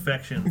role to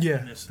perfection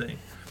in this thing.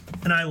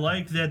 And I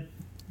liked that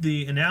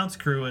the announce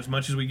crew, as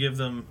much as we give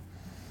them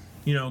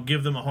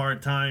a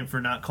hard time for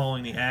not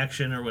calling the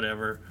action or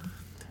whatever,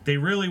 they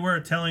really were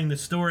telling the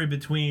story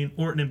between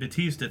Orton and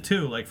Batista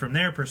too, like from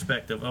their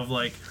perspective of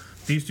like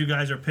these two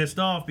guys are pissed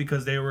off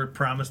because they were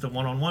promised a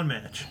one-on-one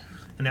match.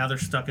 And now they're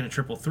stuck in a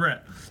triple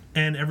threat.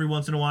 And every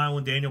once in a while,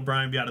 when Daniel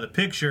Bryan be out of the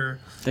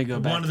picture, they go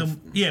back. One of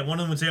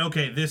them would say,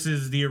 "Okay, this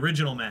is the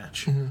original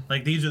match.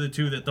 Like these are the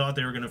two that thought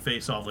they were going to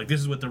face off. Like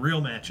this is what the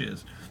real match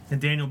is." And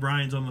Daniel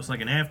Bryan's almost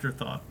like an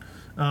afterthought.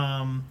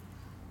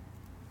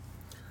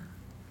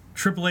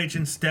 Triple H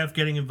and Steph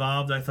getting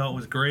involved, I thought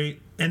was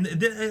great. And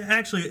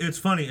actually, it's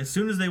funny. As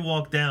soon as they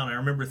walked down, I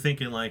remember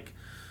thinking like,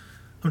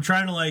 I'm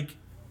trying to like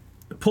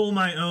pull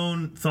my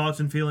own thoughts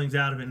and feelings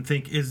out of it and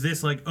think, is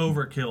this like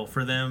overkill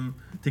for them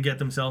to get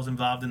themselves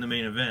involved in the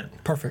main event?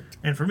 Perfect.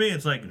 And for me,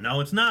 it's like,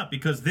 no, it's not,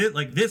 because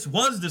this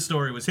was the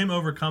story, was him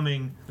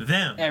overcoming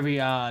them. Every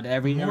time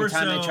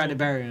they tried to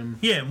bury him.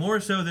 Yeah, more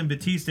so than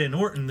Batista and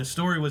Orton, the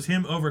story was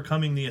him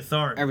overcoming the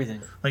authority.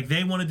 Everything. Like,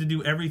 they wanted to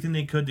do everything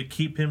they could to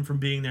keep him from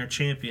being their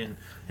champion,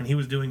 and he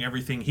was doing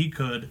everything he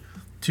could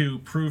to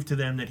prove to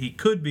them that he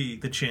could be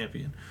the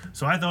champion.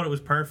 So I thought it was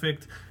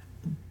perfect.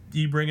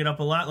 You bring it up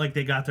a lot, like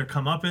they got their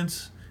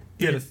comeuppance.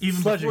 Yeah,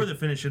 even before the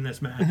finish in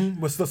this match.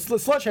 Was the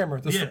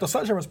sledgehammer. The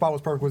sledgehammer spot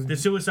was perfect. The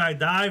suicide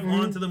dive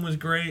onto them was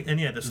great, and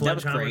the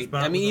sledgehammer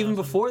spot. I mean, even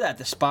awesome. Before that,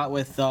 the spot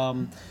with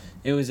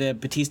it was a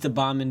Batista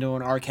bomb into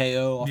an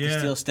RKO off the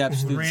steel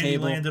steps through Randy the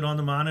table. Landed on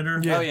the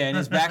monitor. Yeah. Oh yeah, and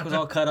his back was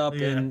all cut up,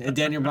 and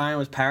Daniel Bryan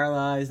was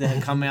paralyzed. They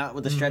had to come out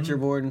with the stretcher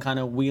board and kind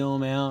of wheel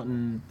him out,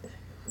 and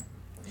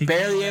he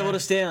barely able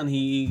to stand.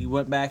 He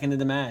went back into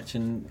the match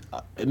and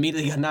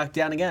immediately got knocked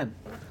down again.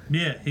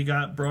 Yeah, he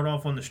got brought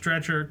off on the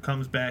stretcher,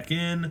 comes back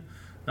in.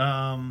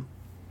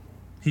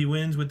 He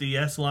wins with the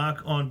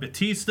S-lock on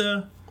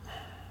Batista.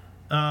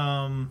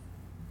 I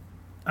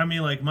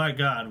mean, like, my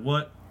God,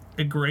 what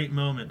a great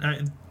moment.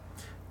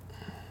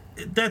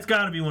 that's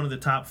got to be one of the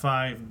top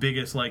 5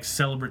 biggest like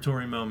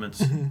celebratory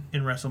moments in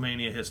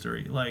WrestleMania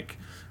history. Like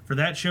for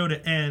that show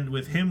to end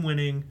with him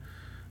winning,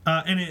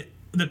 and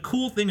the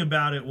cool thing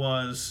about it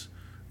was,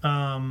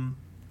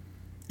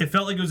 it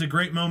felt like it was a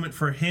great moment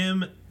for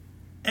him,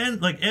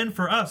 and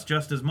for us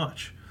just as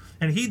much.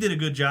 And he did a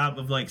good job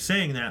of like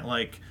saying that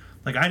like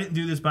I didn't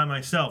do this by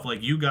myself.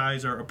 Like you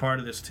guys are a part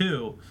of this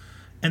too.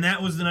 And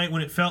that was the night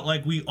when it felt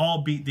like we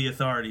all beat the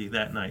Authority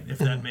that night, if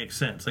that makes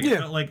sense. Like it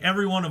felt like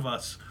every one of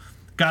us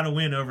got a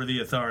win over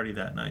the Authority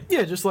that night.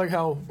 Yeah, just like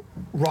how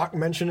Rock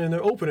mentioned in the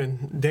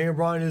opening, Daniel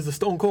Bryan is the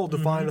Stone Cold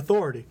Defiant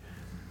Authority.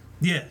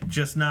 Yeah,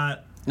 just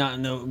not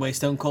in the way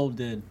Stone Cold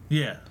did.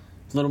 Yeah.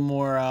 A little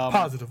more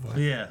Positive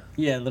way. Yeah.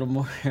 Yeah, a little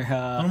more. A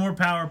little more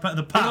power.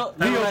 The pop.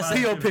 Little less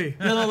POP. A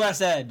little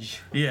less edge.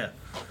 Yeah.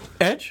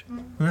 Edge?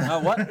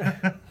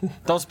 What?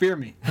 Don't spear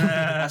me.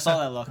 I saw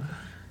that look.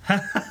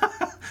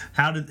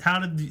 How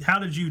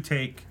did you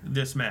take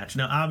this match?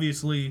 Now,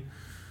 obviously,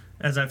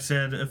 as I've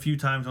said a few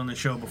times on the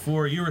show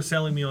before, you were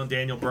selling me on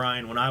Daniel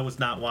Bryan when I was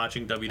not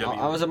watching WWE.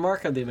 I was a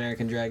mark of the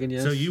American Dragon.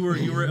 Yes. So you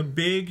were a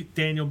big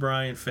Daniel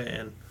Bryan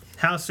fan.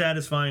 How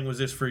satisfying was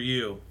this for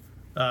you?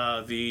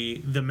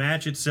 The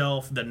match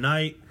itself, the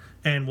night,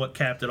 and what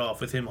capped it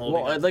off with him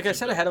holding. Well, like I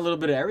said, I had a little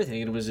bit of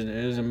everything. It was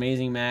an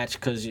amazing match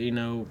because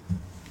Daniel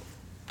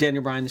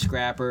Bryan, the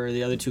Scrapper,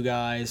 the other two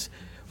guys.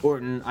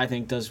 Orton, I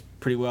think, does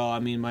pretty well. I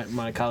mean,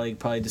 my colleague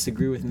probably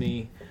disagree with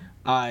me.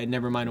 I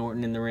never mind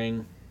Orton in the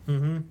ring.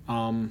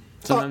 Mm-hmm.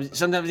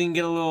 Sometimes he can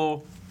get a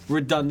little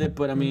redundant,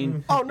 but I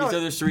mean, these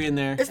other 3 in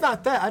there. It's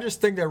not that. I just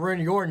think that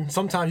Randy Orton,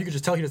 sometimes you can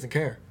just tell he doesn't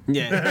care.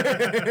 Yeah.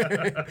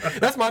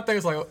 That's my thing.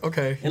 It's like,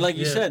 okay. And like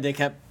you said, they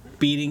kept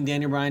beating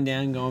Daniel Bryan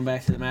down, going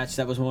back to the match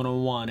that was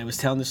 1-on-1. It was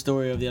telling the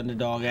story of the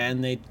underdog,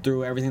 and they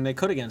threw everything they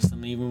could against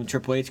them. Even when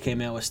Triple H came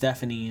out with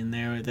Stephanie, and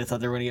they thought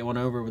they were going to get one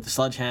over with the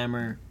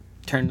sledgehammer,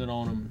 turned it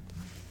on him,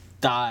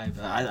 dive.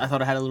 I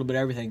thought I had a little bit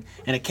of everything,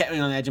 and it kept me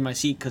on the edge of my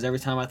seat because every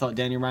time I thought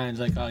Daniel Bryan's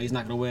like, oh, he's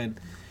not going to win,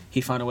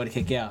 he'd find a way to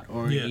kick out,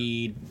 or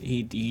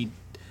he'd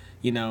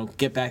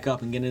get back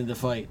up and get into the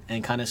fight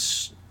and kind of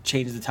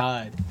change the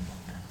tide.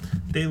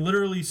 They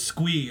literally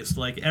squeezed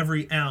like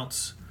every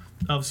ounce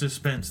of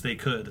suspense they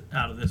could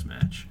out of this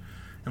match.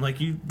 And like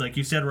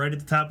you said right at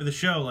the top of the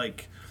show,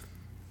 like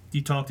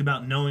you talked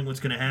about knowing what's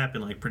going to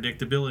happen, like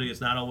predictability is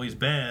not always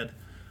bad.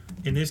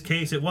 In this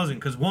case it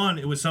wasn't, because one,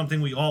 it was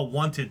something we all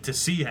wanted to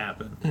see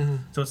happen. Mm-hmm.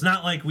 So it's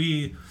not like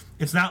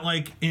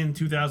in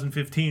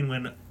 2015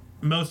 when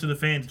most of the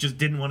fans just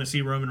didn't want to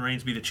see Roman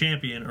Reigns be the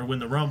champion or win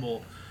the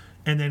Rumble,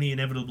 and then he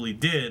inevitably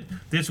did.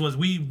 This was,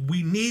 we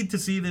need to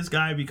see this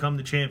guy become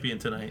the champion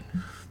tonight.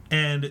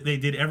 And they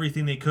did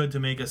everything they could to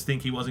make us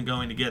think he wasn't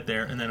going to get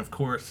there. And then, of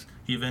course,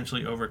 he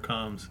eventually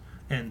overcomes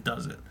and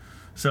does it.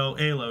 So,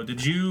 Alo,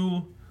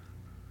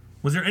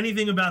 was there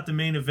anything about the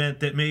main event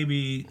that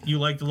maybe you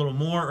liked a little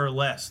more or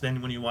less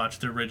than when you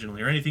watched it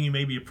originally? Or anything you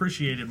maybe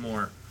appreciated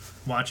more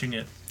watching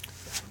it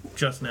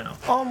just now?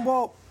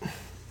 Well,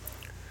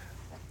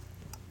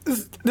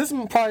 this is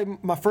probably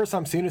my first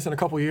time seeing this in a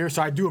couple of years,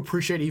 so I do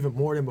appreciate it even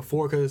more than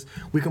before, because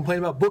we complain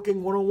about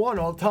booking 101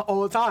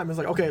 all the time. It's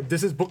like, okay,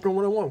 this is booking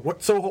 101.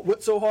 What's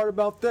so hard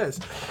about this?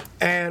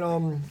 And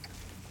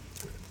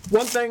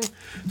one thing,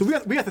 we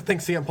have to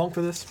thank CM Punk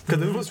for this,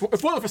 because if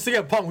it wasn't for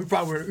CM Punk, we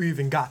probably wouldn't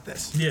even got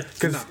this. Yeah,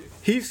 because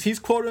he's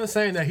quoted as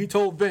saying that he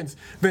told Vince,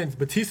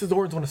 Batista's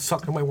Orton's going to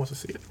suck. Nobody wants to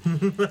see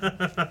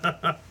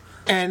it.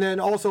 And then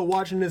also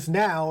watching this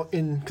now,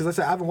 because I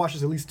said I haven't watched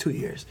this at least 2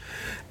 years.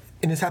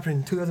 And this happened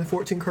in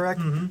 2014,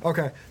 correct? Mm-hmm.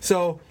 Okay,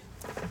 so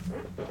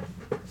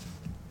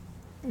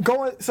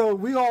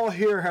we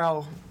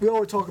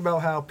all talk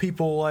about how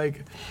people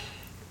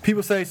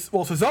say,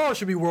 well, Cesaro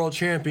should be world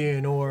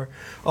champion, or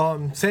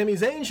Sami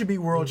Zayn should be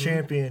world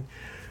champion.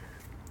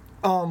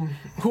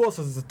 Who else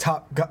is the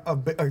top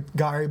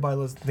guy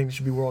everybody thinks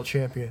should be world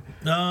champion?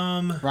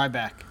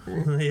 Ryback.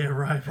 Yeah,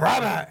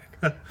 Ryback.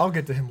 I'll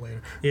get to him later.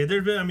 Yeah,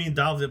 there's been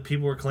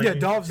people were claiming. Yeah,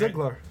 Dolph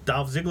Ziggler.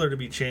 Dolph Ziggler to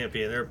be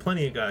champion. There are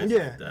plenty of guys. Yeah,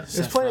 like that.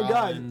 there's plenty of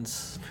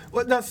guys.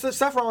 Well, now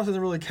Seth Rollins doesn't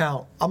really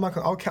count. I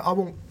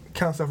won't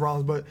count Seth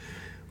Rollins. But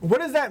what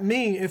does that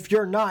mean if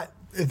you're not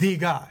the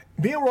guy?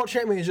 Being a world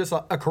champion is just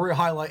a career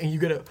highlight, and you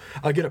get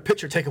a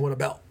picture taken with a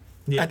belt.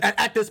 Yeah.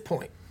 At this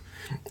point.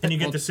 And you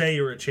get to say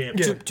you're a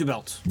champion. Yeah. Two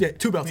belts. Yeah,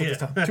 2 belts at this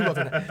time. 2 belts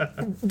at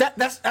that.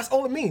 That's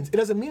all it means. It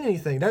doesn't mean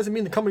anything. That doesn't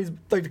mean the company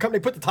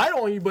put the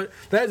title on you, but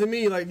that doesn't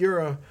mean like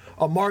you're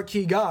a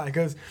marquee guy.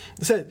 Because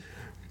I said,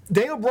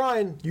 Daniel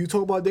Bryan, you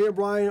talk about Daniel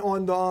Bryan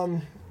on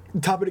the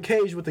top of the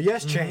cage with the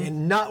yes chant,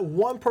 and not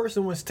one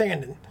person was sitting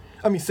down.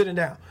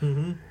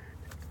 Mm-hmm.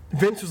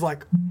 Vince was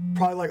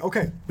probably like,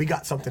 okay, we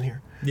got something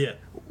here. Yeah.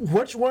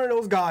 Which one of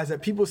those guys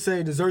that people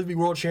say deserves to be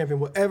world champion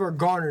will ever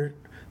garner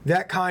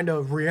that kind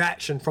of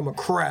reaction from a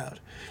crowd?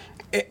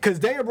 Because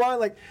Daniel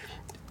Bryan,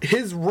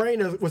 his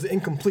reign was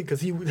incomplete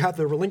because he would have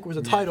to relinquish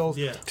the titles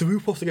to be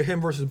supposed to get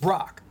him versus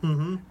Brock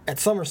at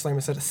SummerSlam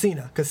instead of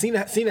Cena. Because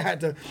Cena had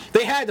to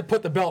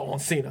put the belt on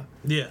Cena.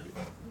 Yeah.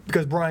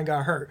 Because Bryan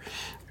got hurt.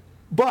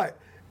 But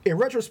in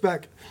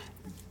retrospect,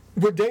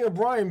 would Daniel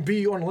Bryan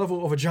be on the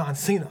level of a John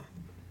Cena?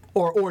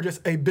 or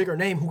just a bigger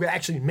name who could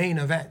actually main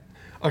event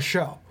a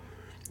show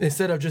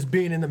instead of just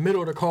being in the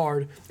middle of the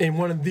card in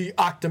one of the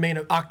octo main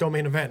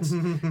events.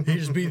 He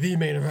just be the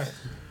main event.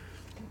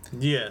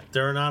 Yeah,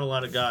 there are not a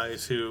lot of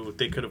guys who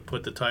they could have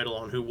put the title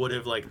on who would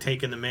have like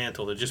taken the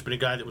mantle. There's just been a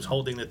guy that was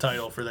holding the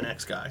title for the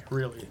next guy.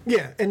 Really.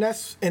 Yeah, and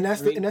that's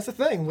the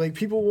thing. Like,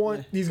 people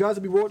want these guys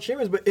to be world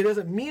champions, but it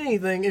doesn't mean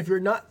anything if you're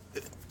not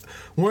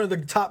one of the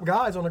top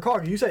guys on the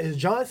card. You say it's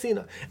John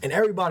Cena and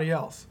everybody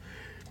else.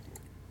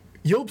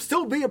 You'll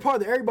still be a part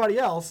of the everybody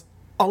else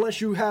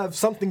unless you have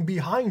something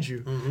behind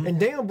you. And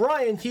Daniel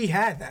Bryan, he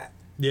had that.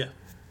 Yeah.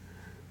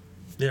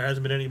 There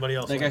hasn't been anybody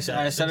else. Like I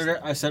said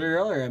it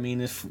earlier. I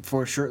mean,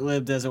 for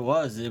short-lived as it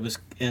was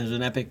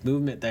an epic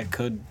movement that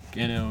could,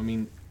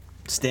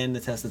 stand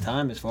the test of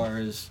time as far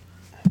as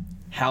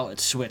how it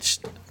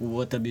switched,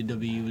 what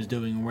WWE was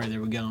doing, and where they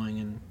were going,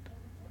 and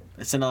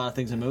it sent a lot of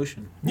things in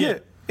motion. Yeah,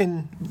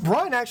 and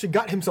Bryan actually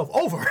got himself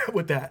over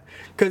with that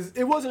because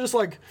it wasn't just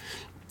like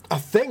a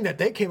thing that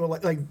they came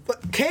up like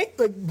Kane.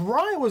 Like,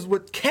 Bryan was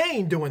with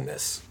Kane doing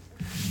this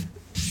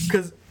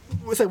because.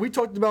 We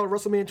talked about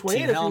WrestleMania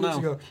 28 a few weeks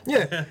ago.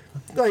 Yeah.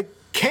 Like,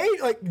 Kane,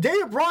 like,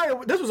 Daniel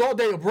Bryan, this was all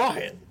Daniel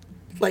Bryan.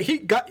 Like, he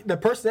got, the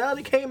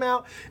personality came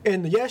out,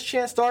 and the yes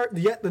chant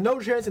started, the no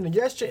chance and the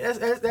yes chant,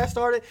 that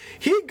started.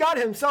 He got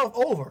himself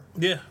over.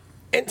 Yeah.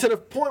 And to the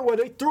point where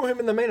they threw him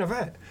in the main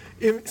event.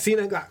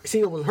 Cena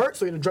was hurt,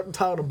 so he had to drop the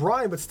title to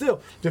Bryan, but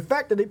still, the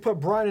fact that they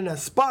put Bryan in that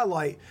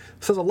spotlight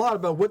says a lot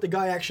about what the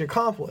guy actually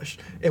accomplished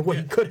and what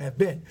he could have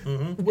been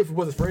if it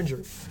wasn't for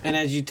injury. And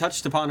as you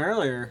touched upon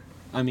earlier,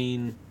 I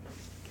mean,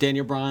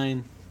 Daniel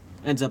Bryan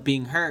ends up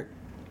being hurt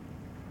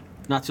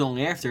not too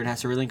long after and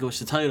has to relinquish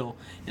the title,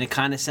 and it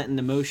kind of set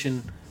into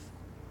motion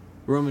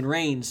Roman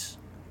Reigns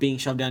being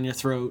shoved down your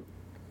throat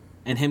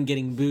and him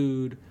getting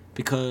booed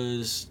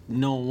because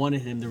no one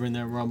wanted him to win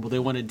that Rumble. They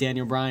wanted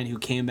Daniel Bryan, who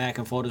came back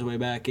and fought his way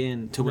back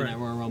in to win that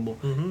Royal Rumble.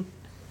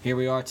 Here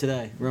we are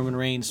today. Roman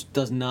Reigns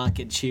does not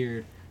get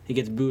cheered. He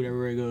gets booed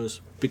everywhere he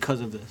goes because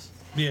of this.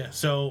 Yeah,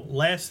 so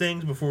last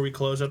things before we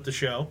close up the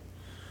show.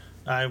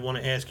 I want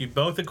to ask you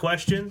both a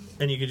question,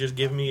 and you could just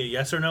give me a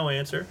yes or no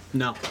answer.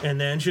 No. And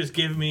then just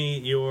give me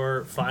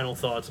your final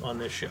thoughts on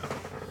this show.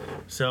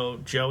 So,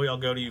 Joey, I'll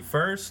go to you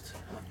first.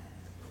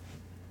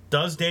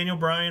 Does Daniel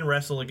Bryan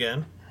wrestle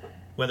again,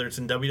 whether it's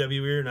in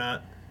WWE or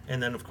not?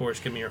 And then, of course,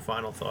 give me your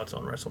final thoughts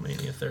on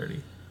WrestleMania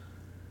 30.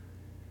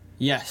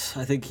 Yes,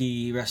 I think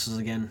he wrestles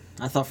again.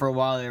 I thought for a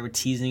while they were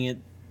teasing it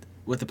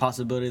with the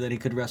possibility that he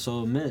could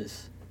wrestle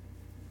Miz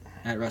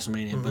at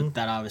WrestleMania, but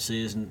that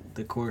obviously isn't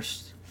the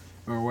course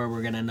or where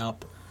we're going to end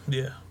up.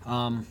 Yeah.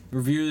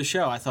 Review of the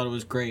show, I thought it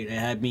was great. It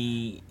had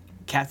me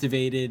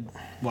captivated,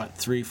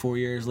 3-4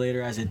 years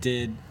later, as it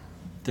did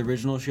the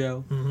original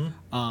show.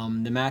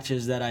 The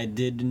matches that I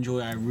did enjoy,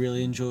 I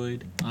really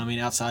enjoyed. I mean,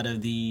 outside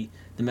of the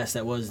mess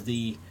that was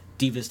the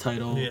Divas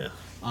title. Yeah.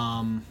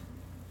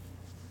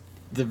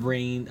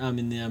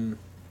 The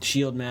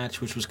Shield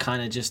match, which was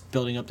kind of just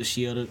building up the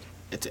Shield.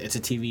 It's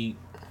a TV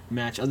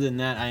match. Other than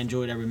that, I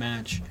enjoyed every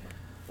match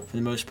for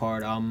the most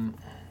part.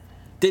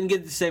 Didn't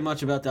get to say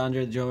much about the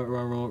Andre the Giant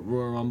Royal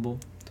Rumble.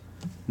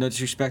 No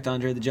disrespect to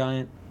Andre the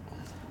Giant.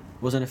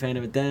 Wasn't a fan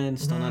of it then.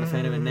 Still not a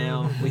fan of it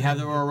now. We have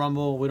the Royal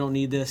Rumble. We don't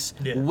need this.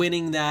 Yeah.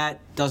 Winning that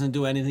doesn't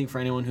do anything for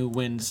anyone who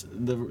wins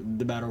the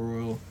Battle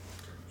Royal.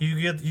 You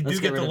do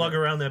get to lug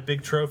around that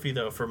big trophy,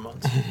 though, for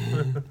months.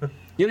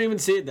 You don't even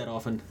see it that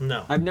often.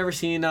 No. I've never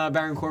seen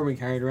Baron Corbin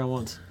carried around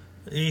once.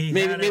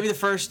 Maybe the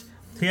first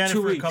he had 2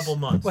 it for weeks. a couple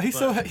months. Well,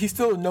 he's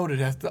still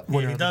noted as the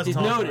winner. He does. He's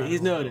talk noted. around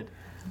He's a little. noted.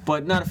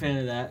 But not a fan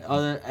of that.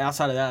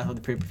 Outside of that, I thought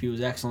the pay-per-view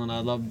was excellent. I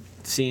loved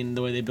seeing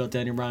the way they built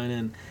Daniel Bryan,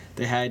 and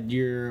they had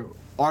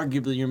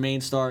arguably your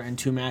main star in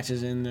 2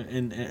 matches in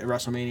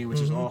WrestleMania,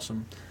 which is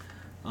awesome.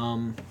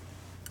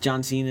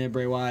 John Cena,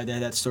 Bray Wyatt, they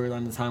had that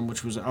storyline at the time,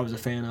 which I was a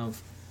fan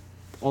of.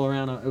 All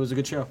around, it was a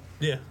good show.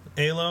 Yeah.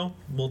 Alo,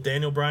 will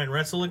Daniel Bryan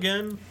wrestle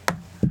again?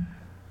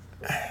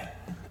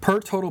 Per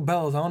Total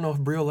Bells, I don't know if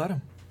Brie will let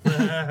him.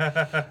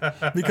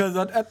 Because,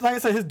 like I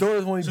said, his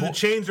daughter's only So the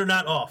chains are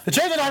not off. The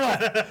chains are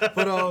not off.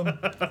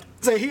 But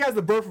say he has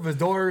the birth of his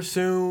daughter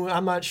soon.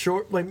 I'm not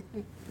sure. Like,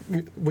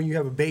 when you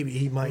have a baby,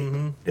 he might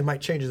it might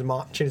change his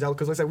out.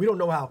 Because like I said, we don't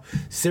know how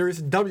serious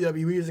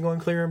WWE isn't going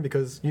to clear him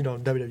because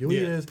WWE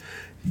is.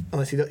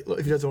 Unless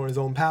if he does it on his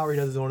own power, he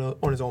does it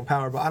on his own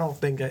power. But I don't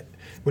think that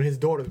when his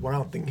daughter's born, I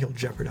don't think he'll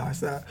jeopardize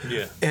that.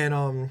 Yeah.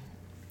 And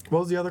what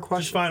was the other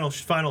question?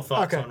 Just final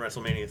thoughts Okay. on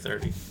WrestleMania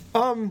 30.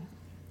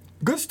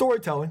 Good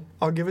storytelling.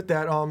 I'll give it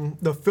that.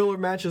 The filler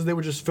matches, they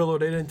were just filler.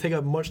 They didn't take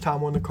up much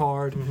time on the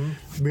card.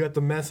 We got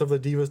the mess of the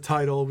Divas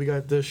title. We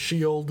got the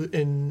Shield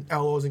and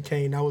Gallows and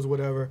Kane. That was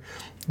whatever.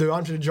 The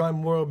Andre the Giant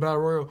Memorial Battle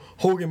Royal.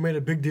 Hogan made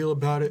a big deal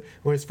about it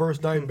when his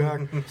first night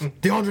back.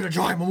 The Andre the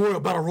Giant Memorial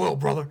Battle Royal,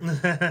 brother.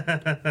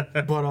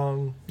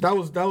 But that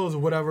was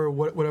whatever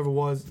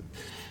was.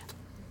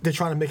 they're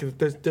trying to make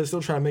it. They're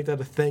still trying to make that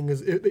a thing. They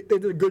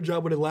did a good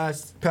job with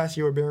it past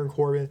year with Baron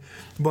Corbin,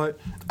 but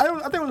I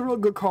think it was a real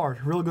good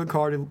card. Real good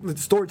card. The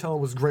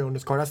storytelling was great on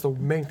this card. That's the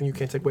main thing you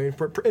can't take away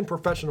in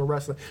professional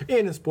wrestling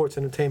and in sports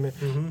entertainment.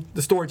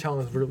 The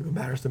storytelling is really what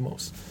matters the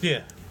most.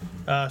 Yeah.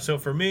 So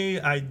for me,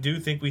 I do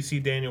think we see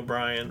Daniel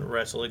Bryan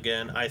wrestle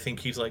again. I think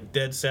he's like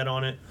dead set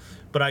on it,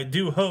 but I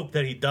do hope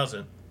that he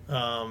doesn't.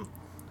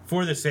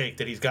 For the sake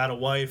that he's got a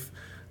wife.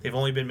 They've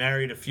only been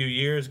married a few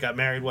years. Got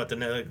married,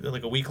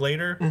 like a week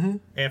later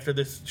after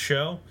this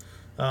show.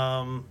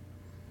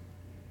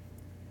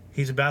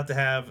 He's about to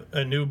have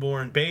a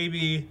newborn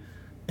baby,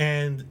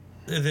 and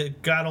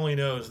God only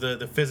knows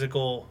the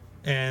physical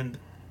and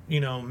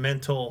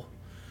mental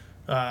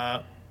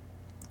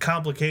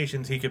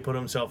complications he could put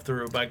himself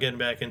through by getting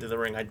back into the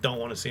ring. I don't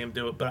want to see him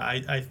do it, but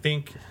I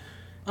think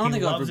he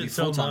loves it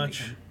so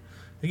much. Again.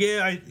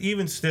 Yeah,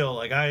 even still,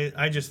 like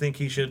I just think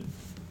he should.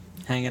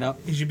 Hang it up.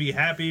 He should be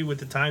happy with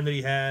the time that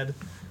he had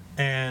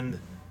and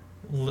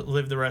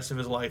live the rest of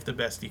his life the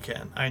best he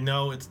can. I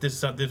know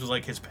this was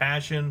like his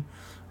passion,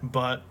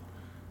 but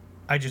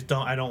I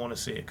don't want to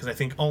see it because I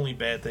think only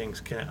bad things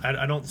can.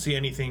 I don't see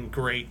anything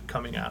great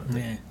coming out of it.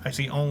 Yeah. I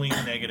see only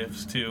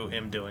negatives to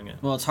him doing it.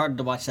 Well, it's hard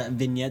to watch that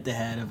vignette they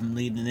had of him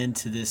leading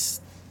into this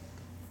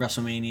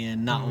WrestleMania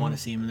and not want to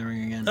see him in the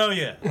ring again. Oh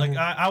yeah, like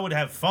I would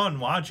have fun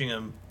watching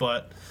him,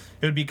 but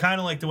it would be kind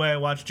of like the way I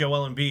watch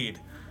Joel Embiid.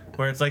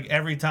 Where it's like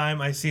every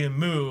time I see him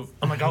move,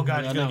 I'm like, oh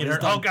God, he's going to get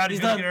hurt. Done. Oh God, he's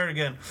going to get hurt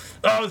again.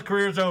 Oh, his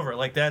career's over.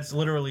 Like, that's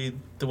literally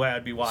the way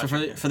I'd be watching.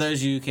 So for those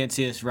of you who can't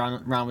see us,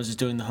 Ron was just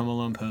doing the Home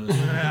Alone pose.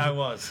 I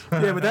was.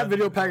 Yeah, but that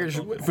video package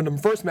for the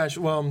first match,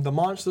 the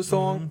Monster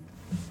song,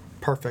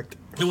 perfect.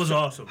 It was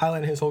awesome.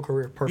 Highlighting his whole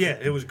career, perfect. Yeah,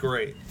 it was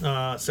great.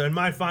 So in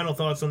my final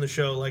thoughts on the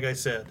show, like I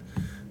said,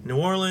 New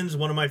Orleans,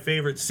 one of my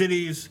favorite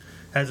cities,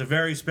 has a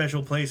very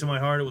special place in my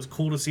heart. It was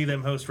cool to see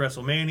them host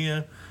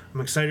WrestleMania. I'm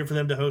excited for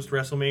them to host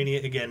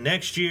WrestleMania again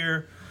next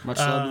year. Much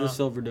love to the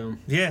Silver Dome.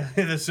 Yeah,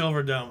 the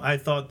Silver Dome. I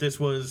thought this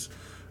was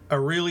a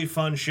really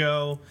fun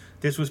show.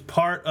 This was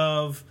part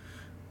of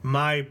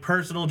my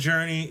personal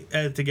journey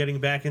to getting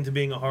back into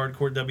being a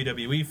hardcore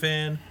WWE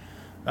fan.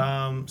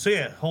 So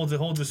yeah, holds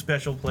a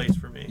special place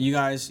for me. You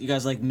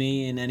guys like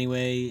me in any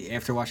way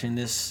after watching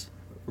this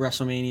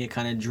WrestleMania,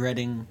 kind of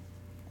dreading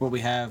what we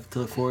have to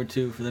look forward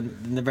to for the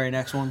very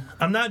next one?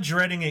 I'm not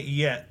dreading it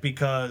yet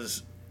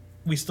because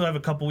we still have a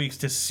couple weeks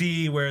to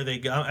see where they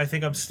go. I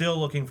think I'm still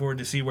looking forward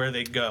to see where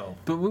they go.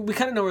 But we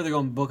kind of know where they're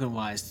going booking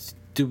wise.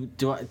 Do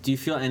you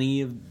feel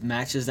any of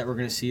matches that we're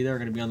going to see there are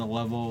going to be on the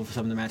level of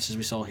some of the matches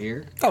we saw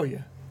here? Oh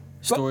yeah,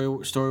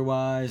 story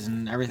wise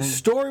and everything.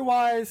 Story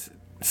wise,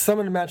 some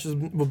of the matches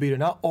will be there.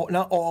 Not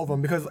all of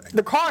them, because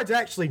the card's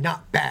actually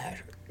not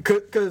bad.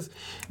 Because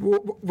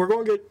we're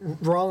going to get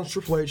Rollins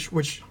Triple H,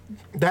 which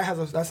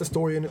that's a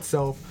story in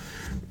itself.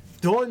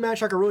 The only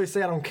match I can really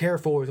say I don't care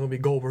for is going to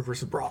be Goldberg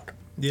versus Brock.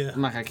 Yeah,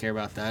 I'm not going to care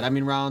about that. I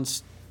mean,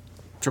 Rollins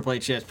Triple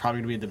H is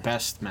probably going to be the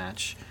best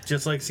match.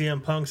 Just like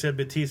CM Punk said,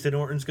 Batista and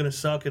Orton's going to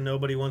suck and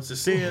nobody wants to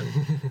see it.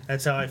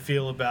 That's how I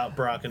feel about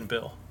Brock and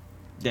Bill.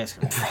 Yes,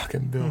 Brock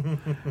and Bill.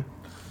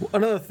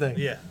 Another thing.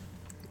 Yeah.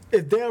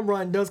 If Dan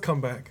Bryan does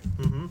come back,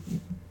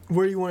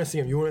 where do you want to see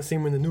him? You want to see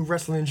him in the New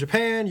Wrestling in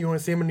Japan? You want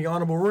to see him in the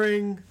Honorable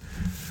Ring?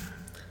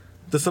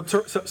 The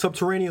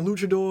Subterranean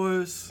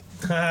Luchadors?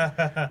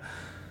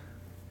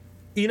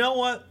 You know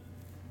what?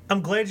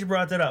 I'm glad you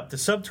brought that up. The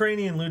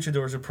Subterranean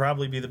Luchadors would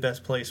probably be the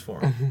best place for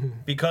him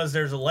because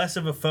there's less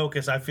of a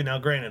focus. I feel now.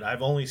 Granted,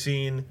 I've only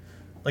seen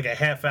like a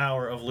half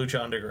hour of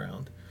Lucha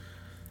Underground.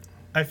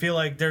 I feel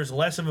like there's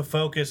less of a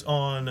focus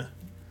on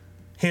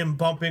him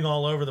bumping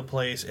all over the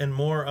place and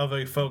more of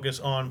a focus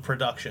on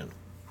production.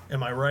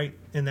 Am I right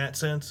in that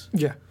sense?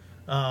 Yeah.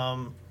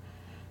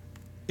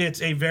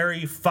 It's a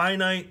very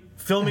finite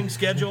filming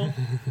schedule.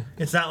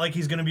 It's not like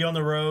he's going to be on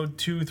the road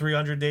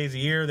 200-300 days a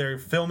year. They're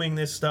filming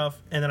this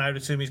stuff, and then I would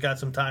assume he's got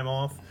some time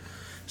off.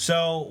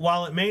 So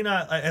while it may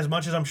not, as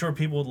much as I'm sure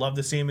people would love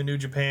to see him in New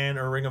Japan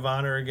or Ring of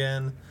Honor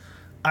again,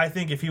 I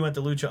think if he went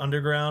to Lucha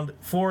Underground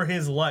for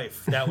his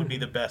life, that would be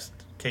the best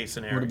case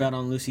scenario. What about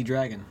on Lucy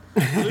Dragon?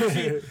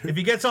 If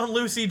he gets on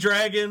Lucy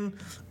Dragon,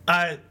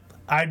 I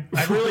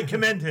really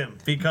commend him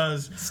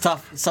because it's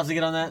tough to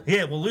get on that.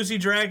 Yeah, well, Lucy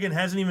Dragon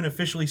hasn't even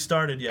officially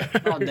started yet.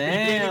 Oh damn! You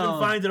can't even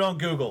find it on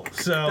Google.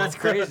 So that's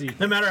crazy.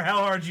 No matter how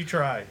hard you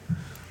try.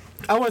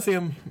 I want to see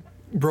him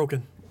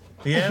broken.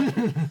 Yeah,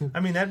 I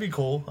mean that'd be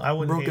cool. I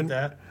wouldn't hate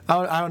that.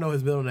 I don't know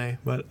his middle name,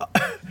 but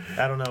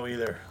I don't know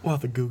either. We'll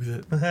have to Googs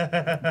it.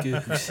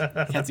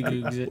 Googs. You have to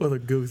Googs it. We'll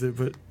have to Googs it,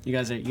 but you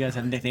guys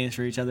have nicknames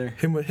for each other.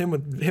 Him with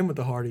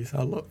the Hardys.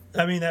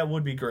 I mean that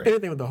would be great.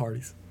 Anything with the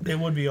Hardys. It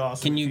would be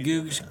awesome. Can you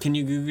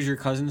Googs your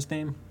cousin's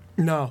name?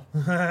 No.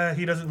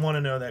 He doesn't want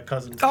to know that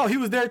cousin. Oh, he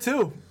was there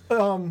too.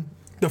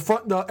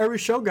 The every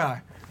show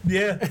guy.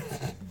 Yeah.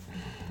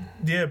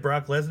 Yeah,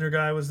 Brock Lesnar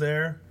guy was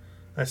there.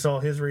 I saw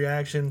his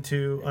reaction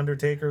to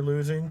Undertaker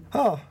losing.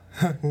 Oh,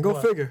 go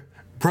figure.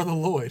 Brother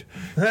Lloyd.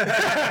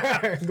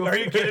 Are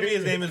you kidding me?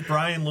 His name is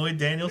Brian Lloyd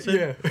Danielson?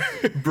 Yeah.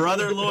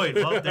 Brother Lloyd.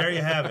 Well, there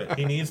you have it.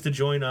 He needs to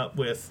join up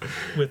with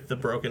the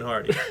Broken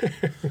Hearty.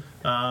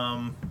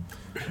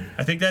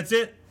 I think that's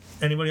it.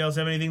 Anybody else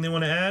have anything they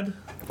want to add?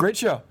 Great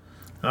show.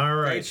 All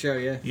right. Great show,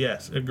 yeah.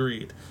 Yes,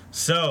 agreed.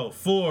 So,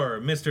 for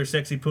Mr.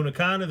 Sexy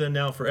Punakana, the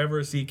now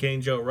forever C. Kane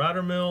Joe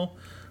Rottermill,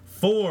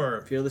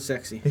 for Feel the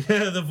sexy.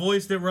 the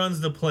voice that runs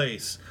the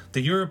place,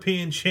 the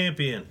European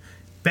champion,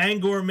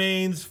 Bangor,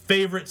 Maine's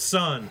favorite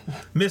son,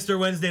 Mr.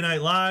 Wednesday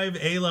Night Live,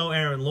 ALO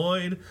Aaron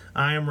Lloyd,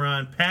 I am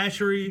Ron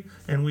Pashery,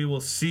 and we will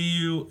see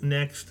you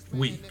next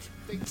week.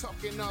 They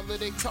talking all of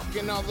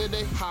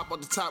they hop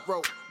on the top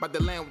rope, about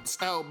to land with this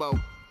elbow.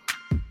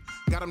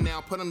 Got him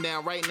now, put him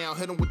down right now,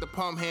 hit him with the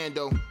palm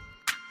handle.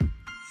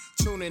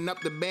 Tuning up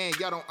the band,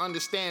 y'all don't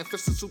understand.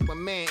 Fist of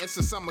Superman, it's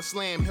a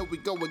SummerSlam. Here we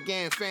go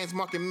again. Fans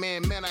marking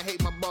man, I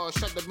hate my ball.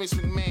 Shut the Vince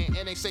McMahon,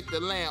 it ain't safe to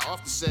land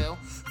off the cell.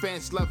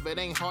 Fans love it,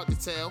 ain't hard to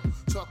tell.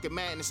 Talking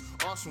madness,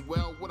 awesome.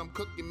 Well, what I'm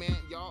cooking, man,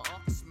 y'all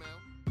off the smell.